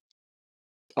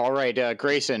 All right,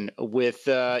 Grayson, with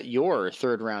your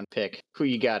 3rd round pick, who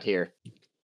you got here?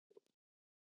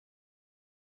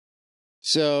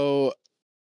 So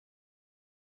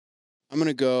I'm going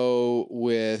to go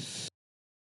with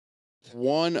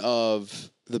one of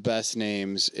the best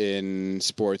names in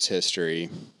sports history.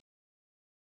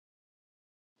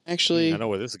 Actually, I know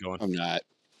where this is going. I'm not.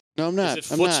 No, I'm not. Is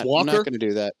it I'm Foots not. Walker? I'm not going to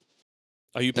do that.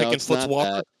 Are you No, picking it's Foots not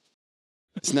Walker? that.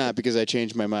 It's not because I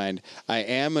changed my mind. I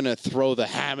am going to throw the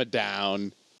hammer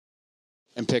down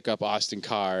and pick up Austin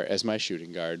Carr as my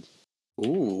shooting guard.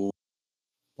 Ooh,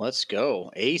 let's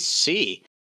go. AC.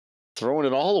 Throwing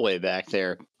it all the way back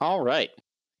there. All right.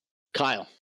 Kyle.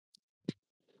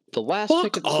 The last pick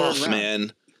Fuck of the off, third round.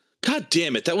 man. God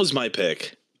damn it. That was my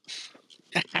pick.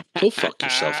 Go fuck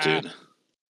yourself, dude.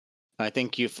 I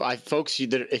think folks,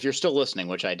 if you're still listening,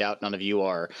 which I doubt none of you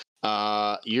are,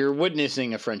 you're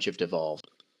witnessing a friendship devolve.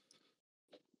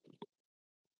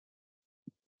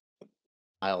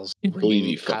 Kyle's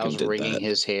wringing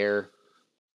his hair,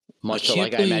 much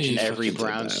like I imagine every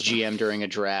Browns GM during a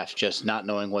draft, just not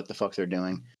knowing what the fuck they're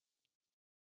doing.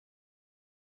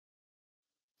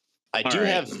 I do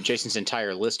have Jason's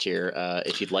entire list here.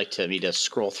 If you'd like me to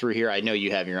scroll through here, I know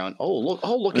you have your own. Oh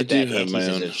look at that! I do have my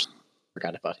own.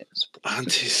 Forgot about him.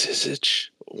 Ante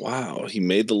Zizic. Wow, he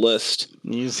made the list.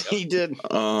 He did.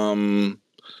 All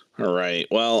right.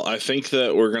 Well, I think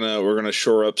that we're gonna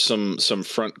shore up some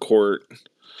front court,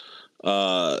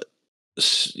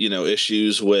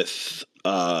 issues with.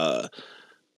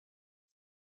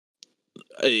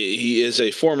 He is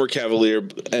a former Cavalier,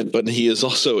 but he is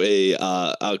also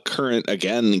a current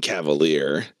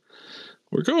Cavalier.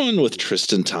 We're going with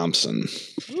Tristan Thompson.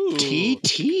 Ooh.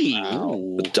 TT.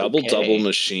 Wow. Double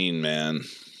machine, man.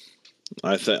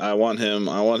 I want him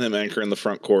anchoring the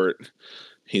front court.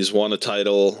 He's won a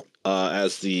title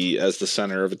as the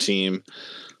center of a team.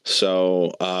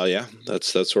 So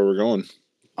that's where we're going.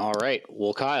 All right.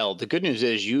 Well, Kyle, the good news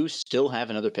is you still have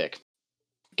another pick.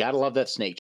 Gotta love that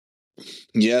snake.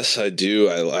 Yes, I do.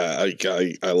 I like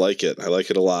it. I like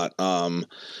it a lot.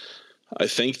 I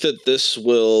think that this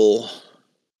will.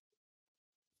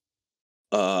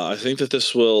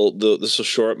 This will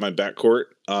shore up my backcourt.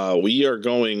 We are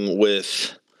going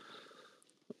with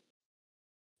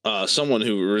someone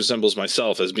who resembles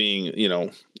myself as being,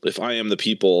 if I am the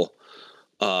people,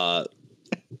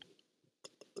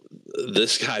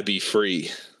 this guy be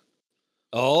free.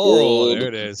 Oh, there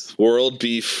it is. World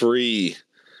be free.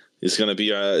 Is going to be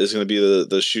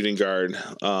the shooting guard.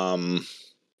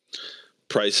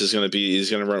 Price is going to be.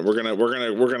 He's going to run. We're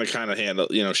gonna kind of handle.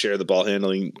 Share the ball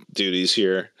handling duties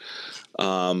here.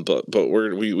 But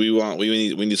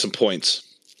we need some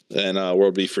points, and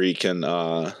World Be Free can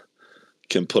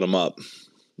put them up.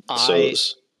 I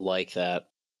like that.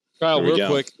 Kyle, real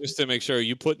quick, just to make sure,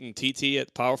 you putting TT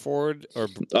at power forward or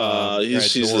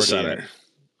he's the center.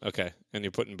 Okay, and you're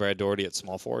putting Brad Daugherty at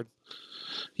small forward.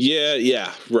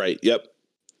 Yeah, right. Yep,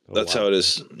 that's how it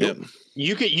is. Yep.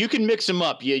 You can mix them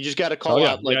up. You just got to call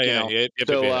out I'm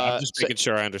just making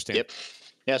sure I understand. Yep.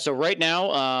 Yeah, so right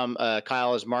now,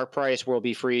 Kyle is Mark Price, World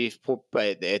Be Free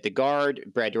at the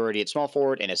guard, Brad Daugherty at small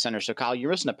forward, and at center. So Kyle, you're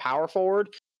missing a power forward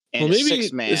and a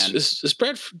six-man. Is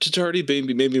Brad Daugherty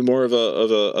maybe more of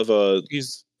a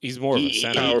He's more of a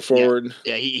center. Power forward.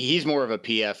 Yeah, he's more of a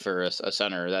PF or a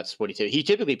center. That's what he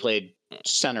typically played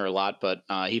center a lot, but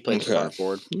he played power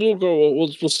forward.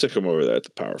 We'll stick him over there at the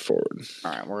power forward.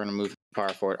 All right, we're gonna move power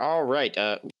forward. All right,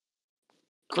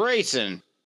 Grayson.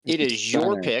 It is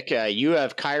your pick. You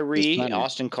have Kyrie,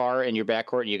 Austin Carr in your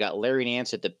backcourt, and you got Larry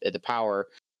Nance at the power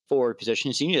forward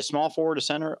position. So you need a small forward, a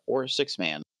center, or a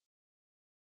six-man.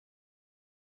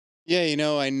 Yeah,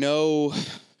 I know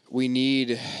we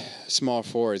need small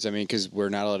forwards. I mean, because we're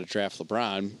not allowed to draft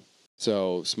LeBron.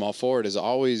 So small forward has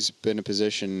always been a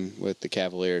position with the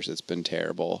Cavaliers that's been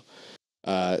terrible.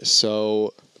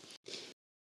 So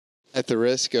at the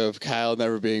risk of Kyle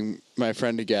never being my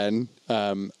friend again,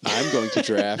 I'm going to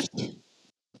draft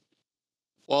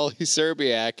Wally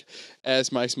Szczerbiak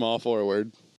as my small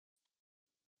forward.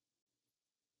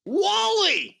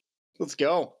 Wally! Let's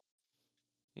go.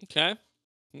 Okay.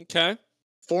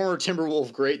 Former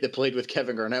Timberwolf great that played with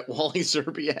Kevin Garnett, Wally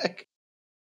Szczerbiak.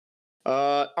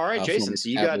 All right, Jason. So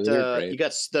you got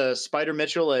the Spider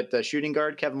Mitchell at the shooting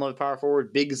guard, Kevin Love power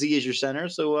forward, Big Z is your center.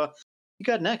 So you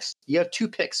got next. You have 2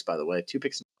 picks, by the way. 2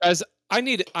 picks. Guys, I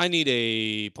need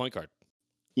a point guard.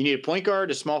 You need a point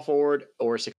guard, a small forward,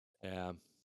 or a six. Yeah.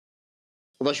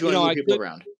 Unless you want to move people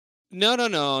around. No.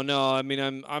 I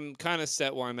mean, I'm kind of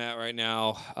set where I'm at right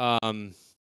now.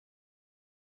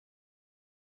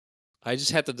 I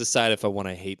just have to decide if I want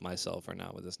to hate myself or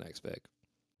not with this next pick.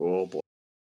 Oh boy.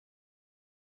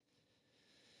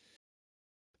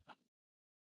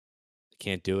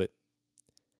 Can't do it.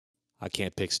 I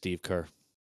can't pick Steve Kerr.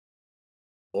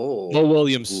 Mo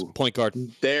Williams, point guard.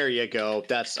 There you go.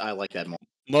 I like that more.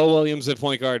 Mo Williams at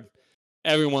point guard.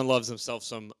 Everyone loves himself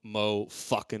some Mo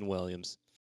fucking Williams.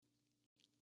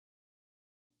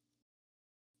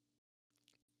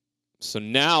 So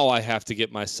now I have to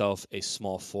get myself a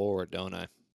small forward, don't I?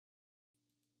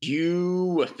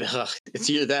 It's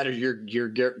either that or you're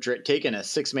taking a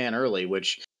 6-man early,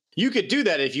 which you could do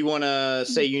that if you want to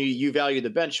say you value the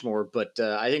bench more. But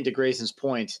I think to Grayson's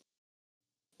point,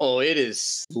 it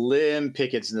is slim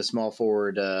pickings in the small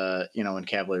forward, in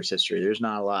Cavaliers history. There's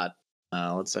not a lot.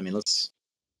 Let's.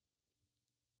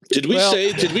 Did we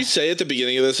say at the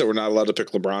beginning of this that we're not allowed to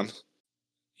pick LeBron?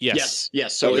 Yes.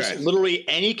 So it's literally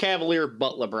any Cavalier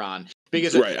but LeBron.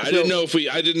 Because right, I didn't know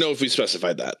if we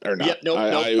specified that or not. Yep,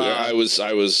 I was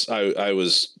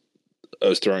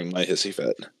throwing my hissy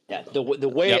fit. Yeah,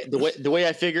 the way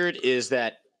I figured is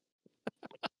that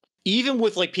even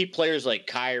with like players like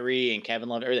Kyrie and Kevin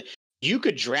Love, you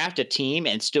could draft a team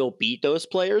and still beat those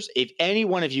players. If any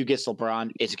one of you gets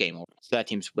LeBron, it's game over. So that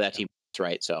team's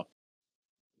right. So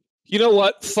you know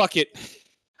what? Fuck it.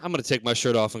 I'm gonna take my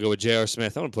shirt off and go with J.R.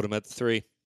 Smith. I'm gonna put him at the 3.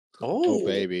 Oh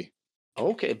baby.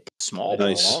 Okay, small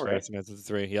nice. Ball. All right. Smith at the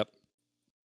 3. Yep.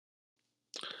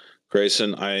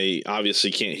 Grayson, I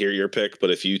obviously can't hear your pick,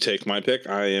 but if you take my pick,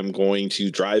 I am going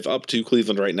to drive up to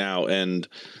Cleveland right now and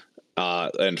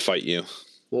fight you.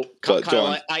 Well,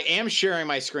 Kyle, I am sharing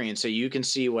my screen so you can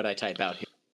see what I type out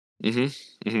here.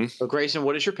 So Grayson,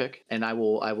 what is your pick? And I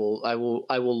will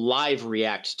live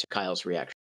react to Kyle's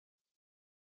reaction.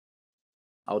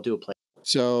 I'll do a play.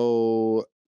 So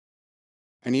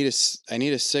I need a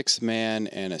 6-man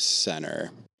and a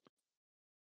center.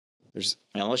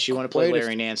 Unless you want to play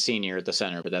Larry Nance Sr. at the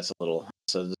center, but that's a little.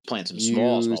 So playing some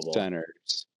small ball.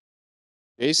 Centers.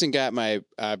 Jason got my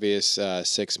obvious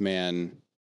 6-man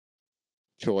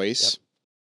choice.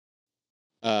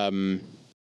 Yep.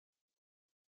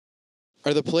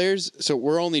 Are the players? So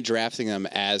we're only drafting them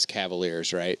as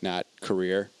Cavaliers, right? Not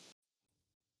career.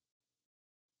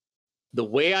 The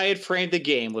way I had framed the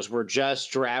game was we're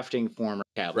just drafting former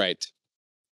Cavaliers.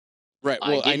 Right.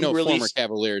 Well, I know former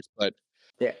Cavaliers, but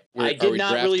yeah, I did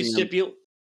not really stipulate.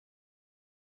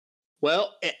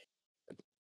 Well,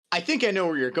 I think I know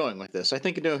where you're going with this. I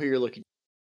think I know who you're looking.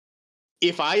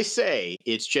 If I say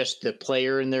it's just the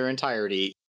player in their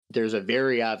entirety, there's a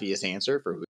very obvious answer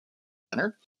for who's the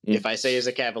center. If I say as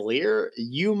a Cavalier,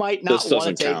 you might not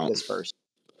want to take this first.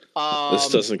 This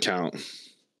doesn't count.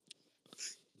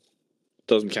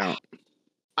 Doesn't count.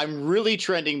 I'm really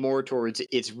trending more towards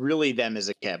it's really them as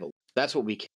a Cavalier. That's what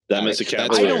we can. Them as a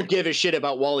Cavalier. I don't give a shit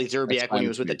about Wally Zerbiak when he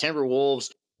was with the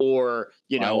Timberwolves, or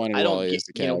I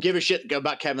don't give a shit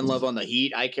about Kevin Love on the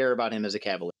Heat. I care about him as a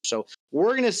Cavalier. So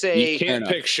we're gonna say you can't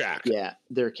pick Shaq. Yeah,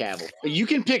 they're Cavalier. You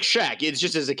can pick Shaq. It's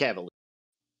just as a Cavalier.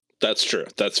 That's true.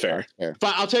 That's fair. But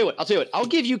I'll tell you what. I'll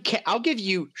give you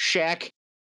Shaq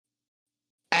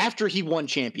after he won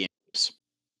championships.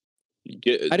 I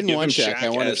didn't want Shaq. I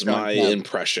wanted as my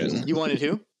impression. You wanted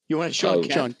who? You wanted Sean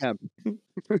Kemp. Sean Kemp.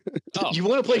 You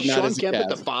want to play Sean Kemp at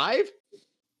the 5?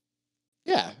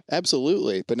 Yeah,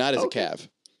 absolutely, but not as a Cav.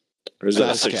 Or is that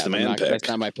a 6-man pick? That's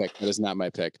not my pick. That is not my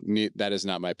pick. That is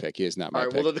not my pick. He is not my pick.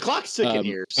 All right, well, the clock's ticking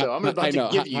here, so I'm about to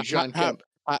give you Sean Kemp.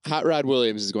 Hot Rod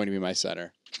Williams is going to be my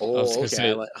center. Oh,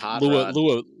 okay. Hot Rod.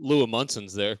 Lua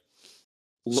Munson's there.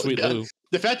 Sweet Lou.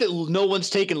 The fact that no one's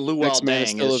taken Luol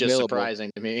Deng is just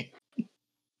surprising to me.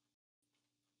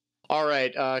 All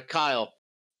right, Kyle,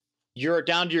 you're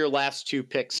down to your last 2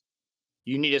 picks.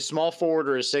 You need a small forward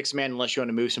or a 6-man unless you want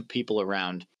to move some people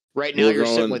around. Right now, you're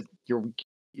sitting with your.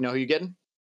 You know who you're getting?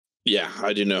 Yeah,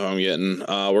 I do know who I'm getting.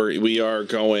 We are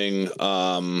going.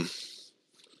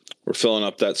 We're filling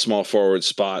up that small forward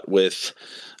spot with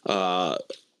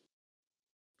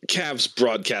Cavs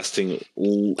broadcasting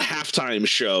halftime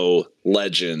show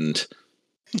legend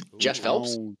Jeff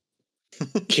Phelps.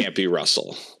 Campy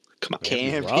Russell. Come on,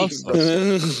 Campy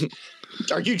Russell.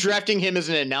 Are you drafting him as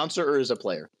an announcer or as a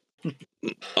player?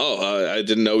 I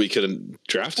didn't know we could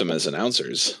draft him as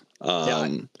announcers.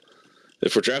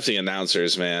 If we're drafting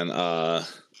announcers, man, oh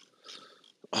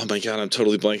my God, I'm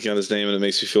totally blanking on his name and it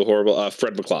makes me feel horrible.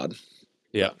 Fred McLeod.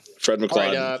 Yeah. Fred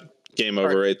McLeod. Right, game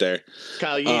over right there.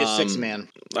 Kyle, you need a 6-man.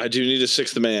 I do need a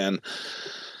 6th man.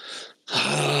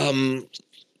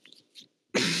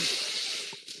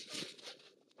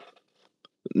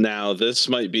 Now this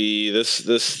might be this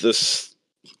is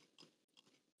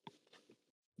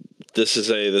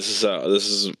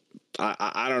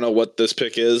I don't know what this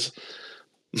pick is,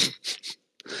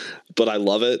 but I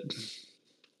love it.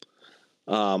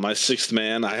 My 6th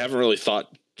man, I haven't really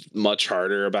thought much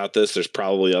harder about this. There's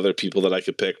probably other people that I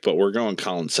could pick, but we're going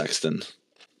Colin Sexton.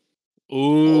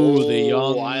 Ooh, the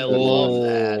young. I love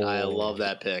that. I love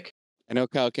that pick. I know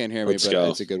Kyle can't hear me, Let's but go.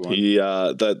 it's a good one.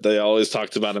 That they always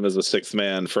talked about him as a sixth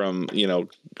man from,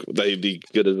 that he'd be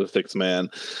good as a sixth man.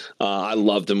 I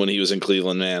loved him when he was in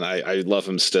Cleveland, man. I love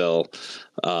him still.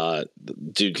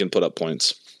 Dude can put up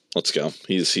points. Let's go.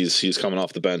 He's coming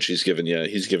off the bench. He's giving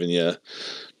you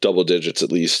double digits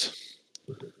at least.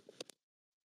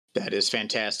 That is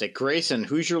fantastic. Grayson,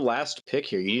 who's your last pick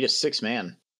here? You need a six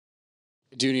man.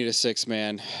 I do need a six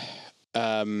man.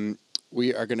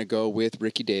 We are going to go with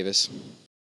Ricky Davis.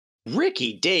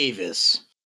 Ricky Davis.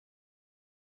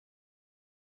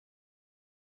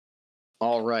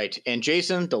 All right. And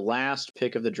Jason, the last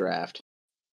pick of the draft.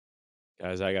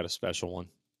 Guys, I got a special one.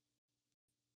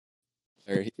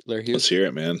 Larry Hughes. Let's hear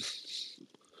it, man.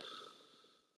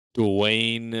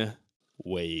 Dwayne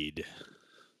Wade.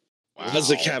 Wow.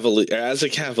 As a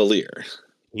Cavalier.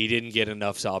 He didn't get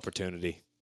enough opportunity.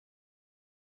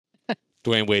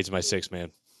 Dwayne Wade's my sixth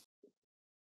man.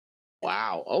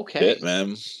 Wow. Okay. Hit,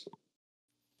 man.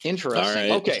 Interesting. All right.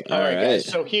 Okay. All right, guys.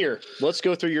 So here, let's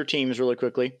go through your teams really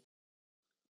quickly.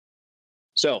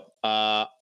 So,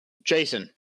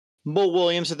 Jason, Mo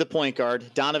Williams at the point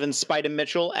guard, Donovan Spida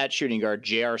Mitchell at shooting guard,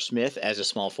 J.R. Smith as a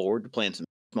small forward, playing some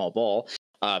small ball.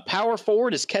 Power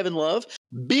forward is Kevin Love,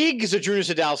 big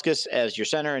Zydrunas Sadauskas as your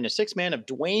center, and a sixth man of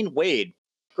Dwayne Wade.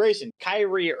 Grayson,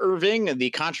 Kyrie Irving, the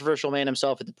controversial man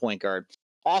himself at the point guard.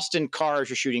 Austin Carr is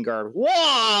your shooting guard.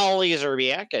 Wally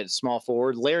Zerbiak at small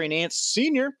forward. Larry Nance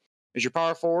Sr. is your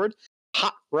power forward.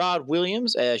 Hot Rod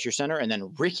Williams as your center. And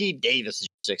then Ricky Davis is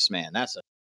your sixth man.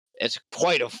 It's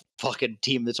quite a fucking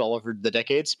team that's all over the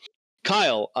decades.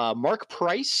 Kyle, Mark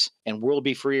Price and World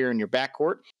Be Freer in your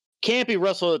backcourt. Campy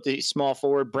Russell at the small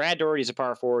forward. Brad Doherty is a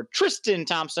power forward. Tristan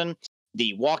Thompson,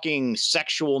 the walking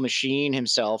sexual machine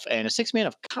himself. And a sixth man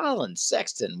of Colin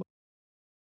Sexton.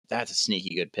 That's a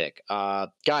sneaky good pick.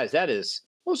 Guys,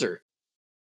 those are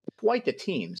quite the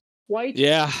teams. Quite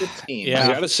the teams. Yeah.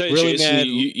 I gotta say, really, Jason, man,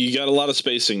 you got a lot of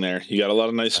spacing there. You got a lot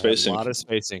of nice spacing. A lot of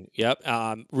spacing. Yep.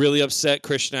 Really upset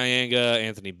Christian Nyanga,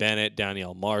 Anthony Bennett,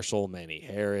 Danielle Marshall, Manny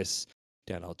Harris,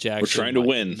 Daniel Jackson. We're trying to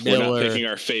win. Miller, We're not picking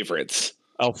our favorites.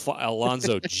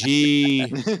 Alonzo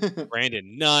G,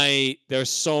 Brandon Knight. There's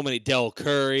so many. Del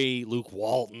Curry, Luke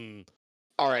Walton.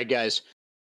 All right, guys.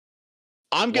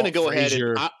 I'm going to go ahead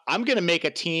and I'm going to make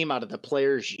a team out of the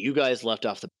players you guys left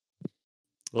off the.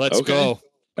 Let's go.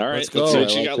 All right. Let's see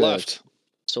what you got left.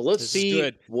 So let's see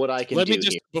what I can do. Let me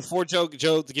just, here. before Joe,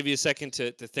 to give you a second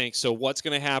to think. So what's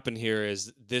going to happen here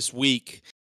is this week,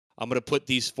 I'm going to put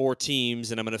these four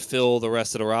teams and I'm going to fill the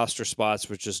rest of the roster spots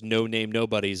with just no-name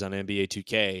nobodies on NBA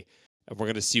 2K. And we're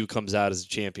going to see who comes out as a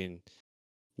champion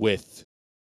with.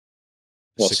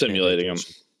 Well, simulating them.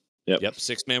 Yep,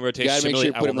 six-man rotation. You got to make sure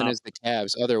you put them in as the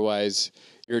Cavs. Otherwise,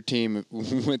 your team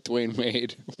with Dwayne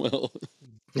Wade will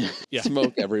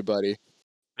smoke everybody.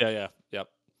 Yep.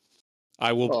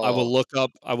 I will look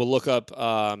up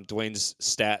Dwayne's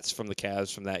stats from the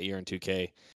Cavs from that year in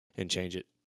 2K and change it.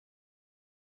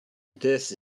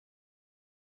 This.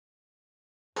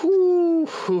 We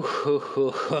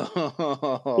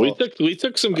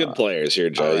took some good players here,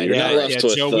 Joe. You're not left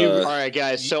with. Joe, all right,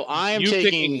 guys. So I am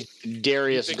taking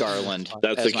Darius Garland.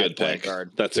 That's a good pick.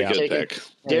 That's a good pick.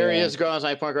 Darius Garland's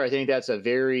my point guard. I think that's a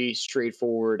very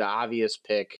straightforward, obvious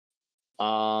pick.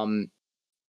 All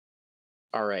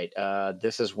right.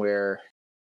 This is where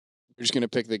we're just gonna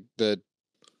pick the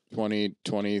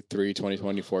 2023,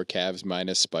 2024 Cavs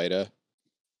minus Spida.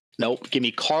 Nope. Give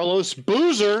me Carlos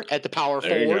Boozer at the power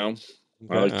forward. There you go.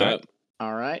 I like that.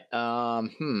 All right. Oh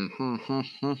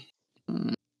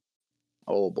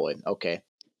boy. Okay.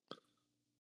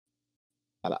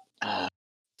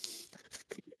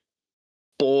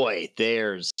 Boy,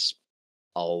 there's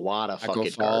a lot of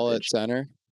fucking Fall garbage. at center.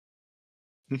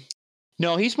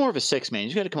 No, he's more of a six man.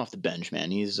 He's got to come off the bench, man.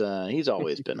 He's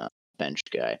always been a bench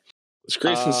guy. Is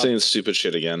Grayson saying stupid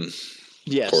shit again?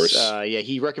 Yes. Of course. Yeah,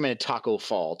 he recommended Taco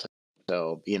Fall.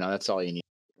 So, that's all you need.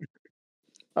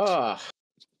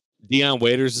 Deion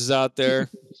Waiters is out there.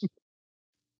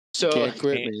 So,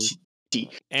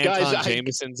 Anton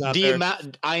Jameson's out there.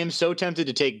 I am so tempted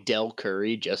to take Del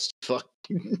Curry just fuck.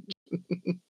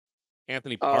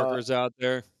 Anthony Parker's out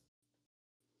there.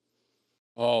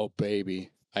 Oh, baby.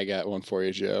 I got one for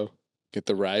you, Joe. Get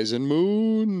the Rising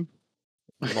Moon.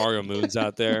 Mario Moon's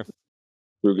out there.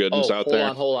 Drew Gooden's out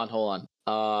there. Hold on.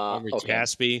 Army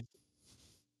Caspi.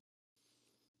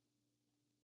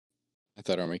 I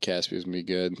thought Army Caspi was going to be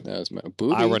good. That was my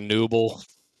booby. Ira Newble.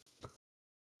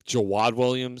 Jawad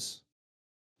Williams.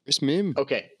 Chris Mim.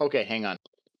 Okay, hang on.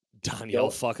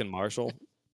 Danielle fucking Marshall.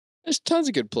 There's tons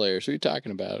of good players. What are you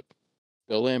talking about?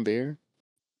 Bill Lambier.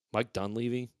 Mike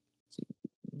Dunleavy.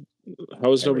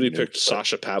 How has nobody picked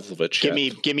Sasha Pavlovich yet?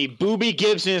 Give me Boobie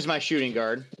Gibson as my shooting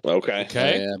guard. Okay.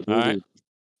 Okay. Yeah, All right.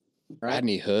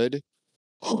 Rodney Hood.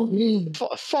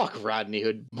 Fuck Rodney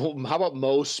Hood. How about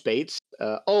Mo Spates?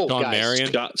 Sean guys.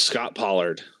 Marion. Scott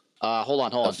Pollard.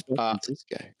 Hold on. What's this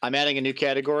guy? I'm adding a new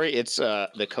category. It's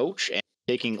the coach and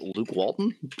taking Luke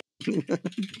Walton.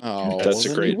 That's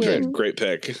a great pick. Great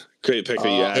pick. Great pick that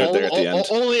you added there at the end.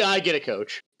 Only I get a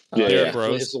coach. Yeah,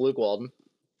 bros. It's Luke Walton.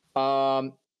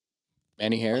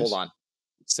 Manny Harris. Hold on.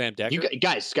 Sam Decker. You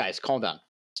guys, calm down.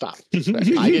 Stop. I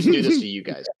didn't do this to you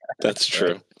guys. That's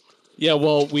true. Yeah,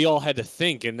 well, we all had to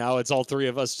think, and now it's all three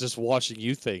of us just watching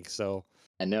you think. So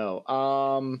I know.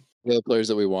 The players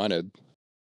that we wanted.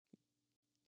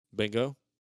 Bingo.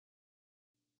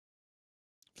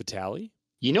 Vitali.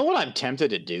 You know what I'm tempted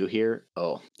to do here?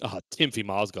 Timothy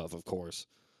Mozgov, of course.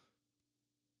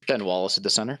 Ben Wallace at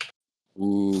the center.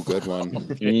 Ooh, good one.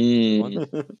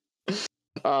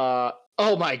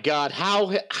 Oh my God! How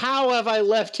have I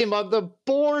left him on the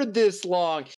board this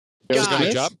long,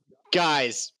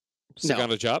 guys?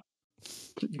 Sagana Job.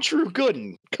 Drew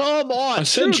Gooden, come on! I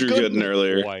said Drew Gooden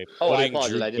earlier. Boy, I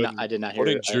apologize. I did not hear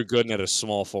putting it. Drew Gooden at a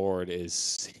small forward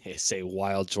is a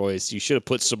wild choice. You should have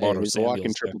put Sabato He's a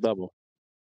walking triple double.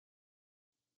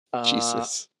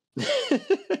 Jesus.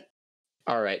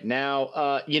 All right,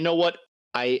 now you know what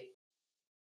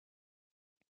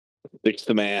Fix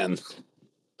the man.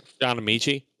 John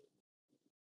Amici.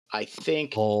 I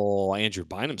think. Oh, Andrew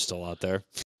Bynum's still out there.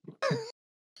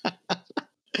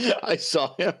 I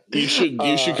saw him. You should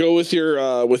go with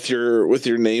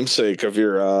your namesake of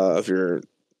your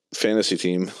fantasy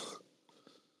team.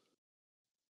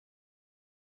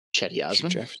 Chetty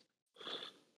Osman.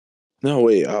 No,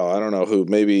 wait. Oh, I don't know who.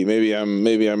 Maybe I'm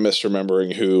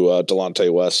misremembering who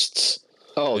Delonte West's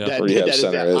rehab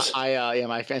center is.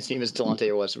 My fantasy team is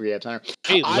Delonte West rehab center.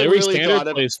 Hey, Larry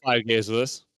Standard plays 5 games with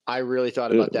us. I really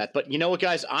thought about that, but you know what,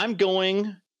 guys? I'm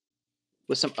going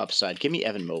with some upside. Give me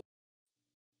Evan Mobley.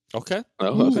 Okay.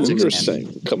 Oh, that's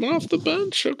interesting. Coming off the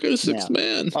bench. Okay, sixth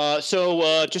man.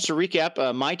 So just to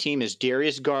recap, my team is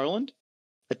Darius Garland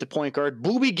at the point guard.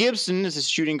 Boobie Gibson is a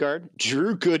shooting guard.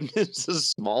 Drew Gooden is a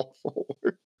small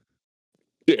forward.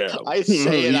 Yeah. I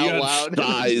say it out loud.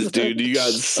 Size, dude. You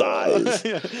got size.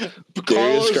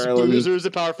 Carlos Boozer is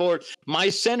a power forward. My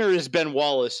center is Ben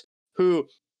Wallace, who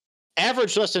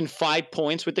averaged less than 5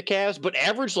 points with the Cavs, but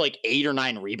averaged like 8 or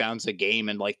 9 rebounds a game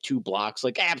and like 2 blocks.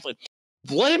 Like, absolutely.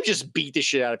 Let him just beat the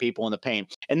shit out of people in the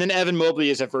paint. And then Evan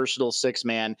Mobley is a versatile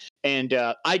 6-man. And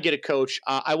I get a coach.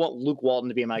 I want Luke Walton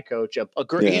to be my coach.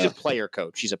 He's a player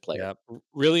coach. He's a player. Yeah.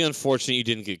 Really unfortunate you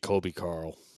didn't get Kobe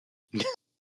Carl.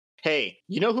 Hey,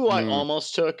 you know who I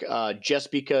almost took just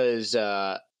because,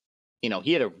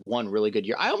 he had one really good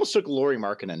year. I almost took Lauri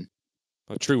Markkanen.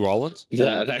 True Rollins? Yeah,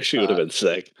 that actually would have been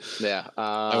sick. Yeah.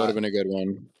 That would have been a good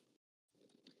one.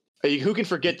 Who can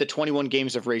forget the 21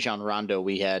 games of Rajon Rondo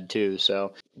we had too?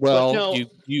 So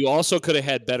you also could have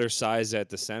had better size at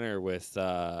the center with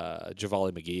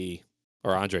Javale McGee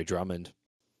or Andre Drummond.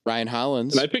 Ryan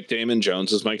Hollins. Can I pick Damon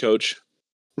Jones as my coach?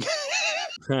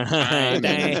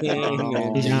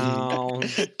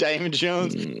 Damon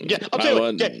Jones. Yeah, I'll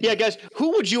tell you. Yeah, guys. Who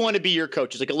would you want to be your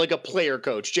coach? It's like a player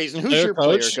coach. Jason, who's your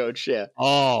player coach? Yeah.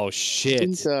 Oh shit.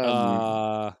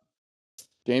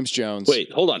 James Jones.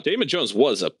 Wait, hold on. Damon Jones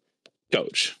was a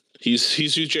coach. He's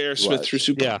used J.R. Smith through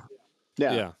Super.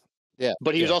 Yeah.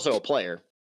 But he was also a player.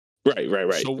 Right.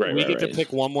 So we get to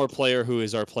pick one more player who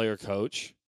is our player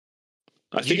coach.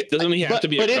 I think doesn't he have to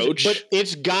be a coach? But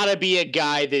it's gotta be a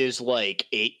guy that is like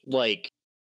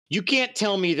you can't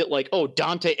tell me that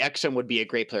Dante Exum would be a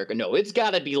great player. No, it's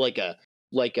gotta be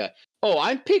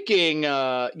I'm picking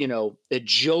a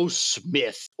Joe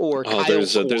Smith or Kyle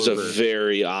Korver. There's a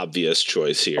very obvious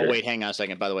choice here. Oh wait, hang on a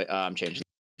second. By the way, I'm changing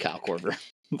Kyle Korver.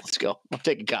 Let's go. I'm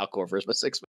taking Kyle Korver as my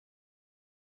 6th man.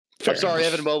 I'm sorry,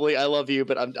 Evan Mobley. I love you,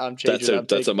 but I'm changing.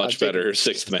 That's a much better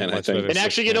 6th man, I think. And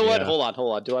actually, you know what? Hold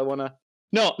on. Do I want to?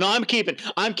 No, I'm keeping Drew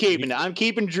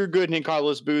Gooden and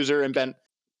Carlos Boozer and Ben.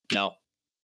 No,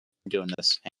 I'm doing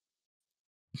this.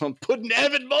 I'm putting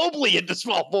Evan Mobley at the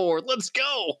small forward. Let's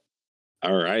go.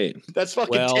 All right. That's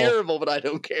fucking terrible, but I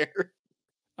don't care.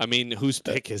 I mean, whose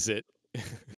pick is it?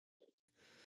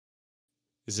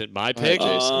 Is it my pick?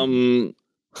 I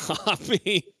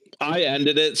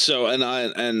ended it, so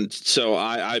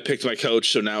I picked my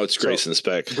coach, so now it's Grayson's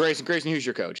pick. Grayson, who's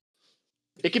your coach?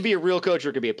 It could be a real coach or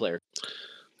it could be a player.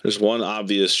 There's one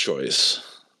obvious choice.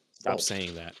 Stop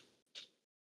saying that.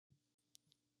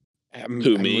 I'm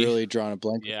really drawing a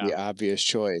blank with the obvious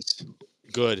choice.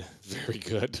 Good. Very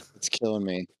good. It's killing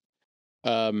me.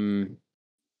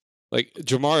 Like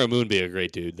Jamario Moon be a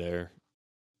great dude there.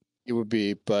 It would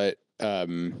be, but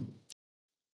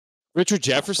Richard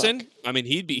Jefferson. I mean,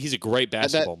 he's a great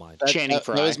basketball mind. Channing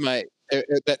Frye. That was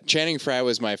that Channing Frye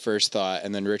was my first thought,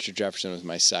 and then Richard Jefferson was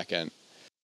my second.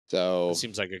 So That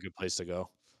seems like a good place to go.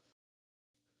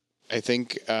 I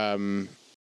think, I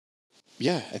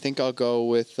think I'll go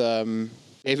with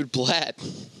David Blatt.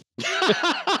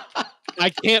 I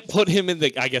can't put him in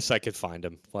the. I guess I could find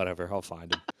him. Whatever, I'll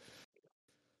find him.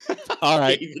 All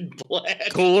right, David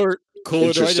Blatt. Cooler. Do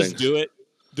I just do it?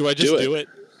 Do I just do it?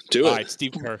 Do it. All right,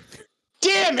 Steve Kerr.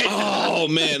 Damn it! Oh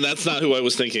man, that's not who I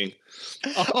was thinking.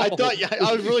 I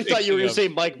really thought you were going to say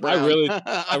Mike Brown.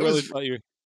 I really thought you.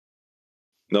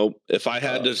 Nope. If I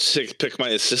had to pick my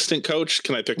assistant coach,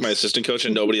 can I pick my assistant coach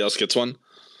and nobody else gets one?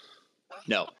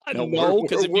 No,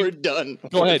 because we're done.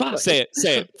 Go ahead, say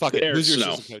it. Fuck it. Eric Who's your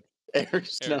Snow. assistant coach? Eric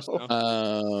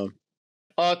Snow.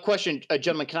 Question,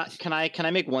 gentlemen. Can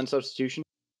I make one substitution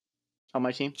on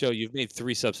my team? Joe, you've made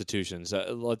 3 substitutions.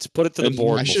 Let's put it to the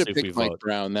board. I should have picked Mike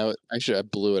Brown. I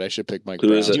blew it. I should pick Mike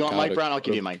Brown. Is it? Do you want Mike Brown? I'll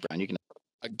give you Mike Brown. You can.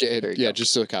 Yeah,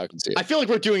 just so Kyle can see it. I feel like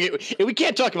we're doing it. We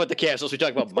can't talk about the Cavs unless we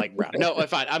talk about Mike Brown. No,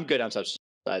 fine. I'm good on substitution.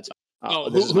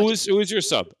 Who is your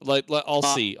sub? I'll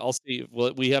see.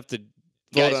 Well, we have to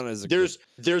vote guys, on as a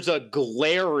there's a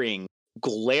glaring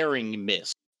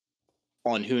miss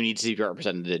on who needs to be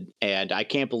represented, and I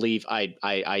can't believe I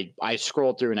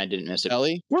scrolled through and I didn't miss it.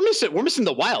 Ellie? We're missing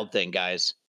the wild thing,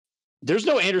 guys. There's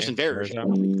no Anderson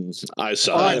Varejao. I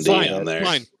saw Andy on there.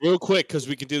 Fine, real quick because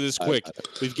we can do this quick.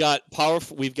 We've got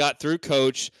powerful. We've got through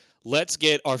coach. Let's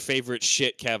get our favorite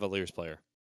shit Cavaliers player.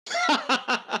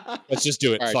 Let's just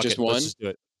do it. All right, Fuck just it. one. Let's just do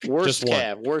it. Worst Just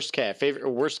Cav. Favorite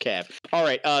worst Cav. All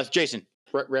right, Jason,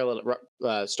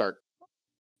 start.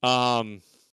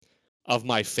 Of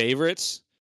my favorites,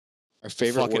 Our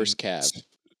favorite fucking worst Cav.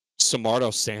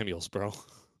 Samardo Samuels, bro.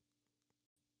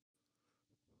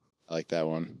 I like that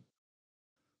one.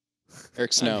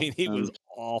 Eric Snow. I mean, he was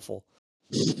awful.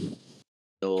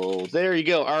 Oh, there you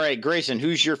go. All right, Grayson,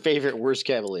 who's your favorite worst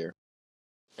Cavalier?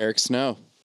 Eric Snow.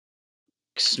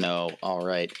 Snow. All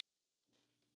right.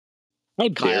 How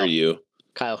dare you?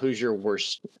 Kyle, who's your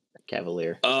worst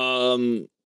Cavalier?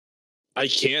 I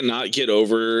can't not get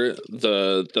over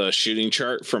the shooting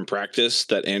chart from practice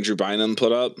that Andrew Bynum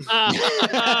put up.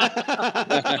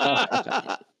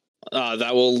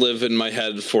 That will live in my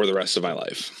head for the rest of my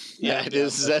life. Yeah, it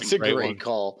is. That's a great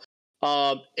call.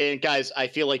 And guys, I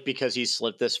feel like because he's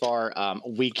slipped this far,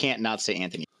 we can't not say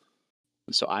Anthony.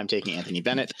 So I'm taking Anthony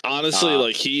Bennett. Honestly,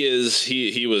 like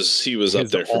he was up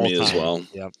there for me as well.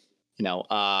 Yep. You know,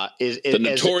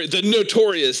 the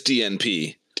notorious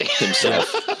DNP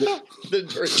himself.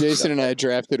 Jason and I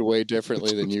drafted way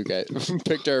differently than you guys.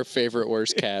 Picked our favorite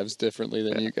worst Cavs differently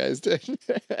than you guys did.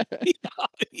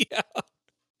 Yeah.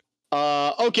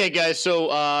 Okay, guys.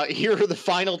 So here are the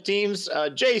final teams.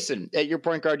 Jason, at your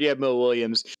point guard, you have Mo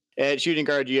Williams. At shooting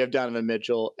guard, you have Donovan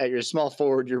Mitchell. At your small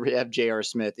forward, you have J.R.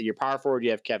 Smith. At your power forward,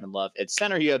 you have Kevin Love. At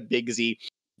center, you have Big Z.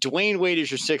 Dwayne Wade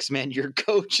is your sixth man. Your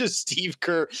coach is Steve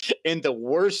Kerr. And the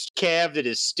worst Cav that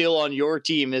is still on your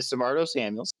team is Samardo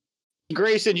Samuels.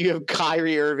 Grayson, you have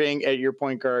Kyrie Irving at your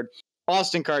point guard.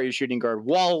 Austin Carr, your shooting guard.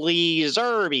 Wally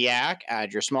Zerbiak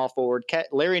at your small forward.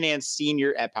 Larry Nance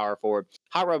Sr. at power forward.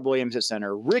 Hot Rod Williams at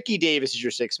center. Ricky Davis is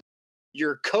your sixth man.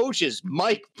 Your coach is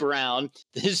Mike Brown,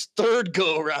 his third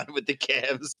go-around with the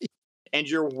Cavs. And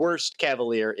your worst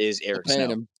Cavalier is Eric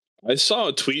Snow. I saw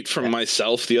a tweet from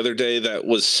myself the other day that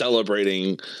was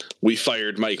celebrating We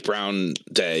Fired Mike Brown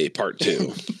Day Part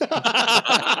 2.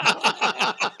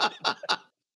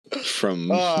 From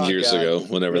years ago,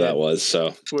 whenever that was.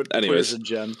 So, anyways.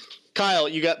 Kyle,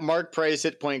 you got Mark Price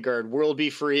at point guard, World Be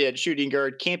Free at shooting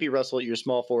guard, Campy Russell at your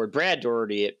small forward, Brad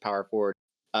Doherty at power forward,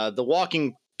 the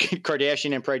walking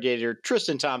Kardashian impregnator,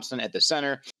 Tristan Thompson at the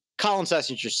center, Colin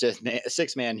Sessions, your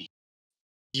sixth man.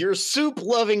 Your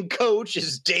soup-loving coach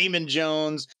is Damon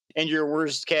Jones, and your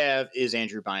worst Cav is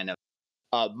Andrew Bynum.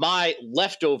 My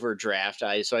leftover draft,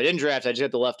 so I didn't draft, I just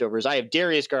got the leftovers. I have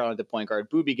Darius Garland at the point guard,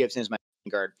 Boobie Gibson is my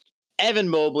point guard, Evan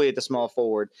Mobley at the small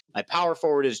forward. My power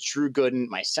forward is Drew Gooden.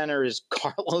 My center is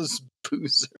Carlos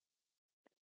Boozer.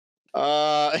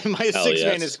 And my sixth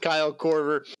man is Kyle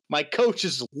Korver. My coach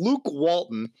is Luke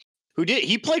Walton,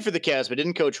 he played for the Cavs, but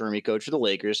didn't coach for him. He coached for the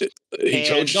Lakers. He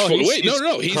coached. He's on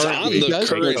the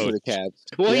current for the Cavs.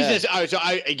 Well, he's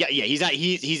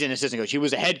an assistant coach. He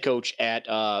was a head coach at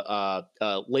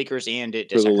Lakers and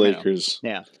at for the Sacramento. Lakers.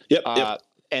 Yeah. Yep.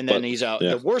 And then he's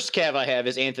the worst Cav I have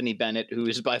is Anthony Bennett, who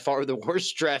is by far the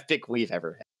worst draft pick we've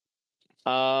ever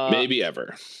had. Maybe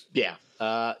ever. Yeah.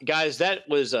 Guys, that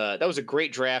was a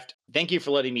great draft. Thank you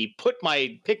for letting me pick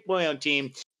my own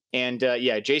team. And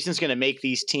yeah, Jason's going to make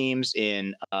these teams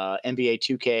in NBA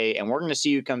 2K, and we're going to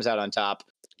see who comes out on top.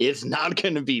 It's not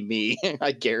going to be me.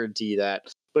 I guarantee that.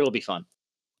 But it'll be fun.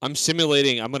 I'm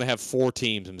simulating. I'm going to have 4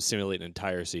 teams. I'm simulating an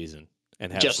entire season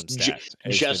and have some stats.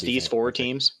 Just these 4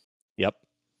 teams? Yep.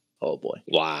 Oh, boy.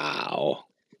 Wow.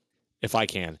 If I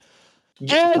can.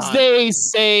 As they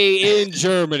say in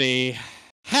Germany,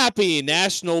 happy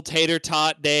National Tater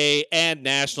Tot Day and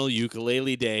National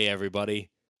Ukulele Day, everybody.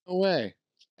 No way.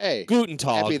 Hey. Guten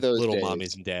Tag, happy those little days.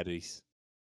 mommies and daddies.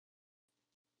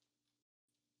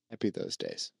 Happy those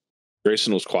days.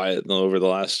 Grayson was quiet over the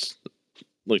last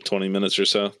 20 minutes or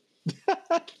so.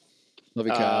 Love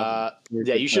you, Kyle.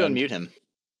 Yeah, you should unmute him.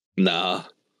 Nah.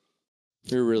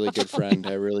 You're a really good friend.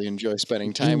 I really enjoy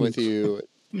spending time with you.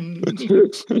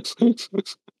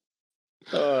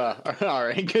 All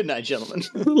right. Good night, gentlemen.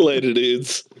 Later,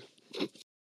 dudes.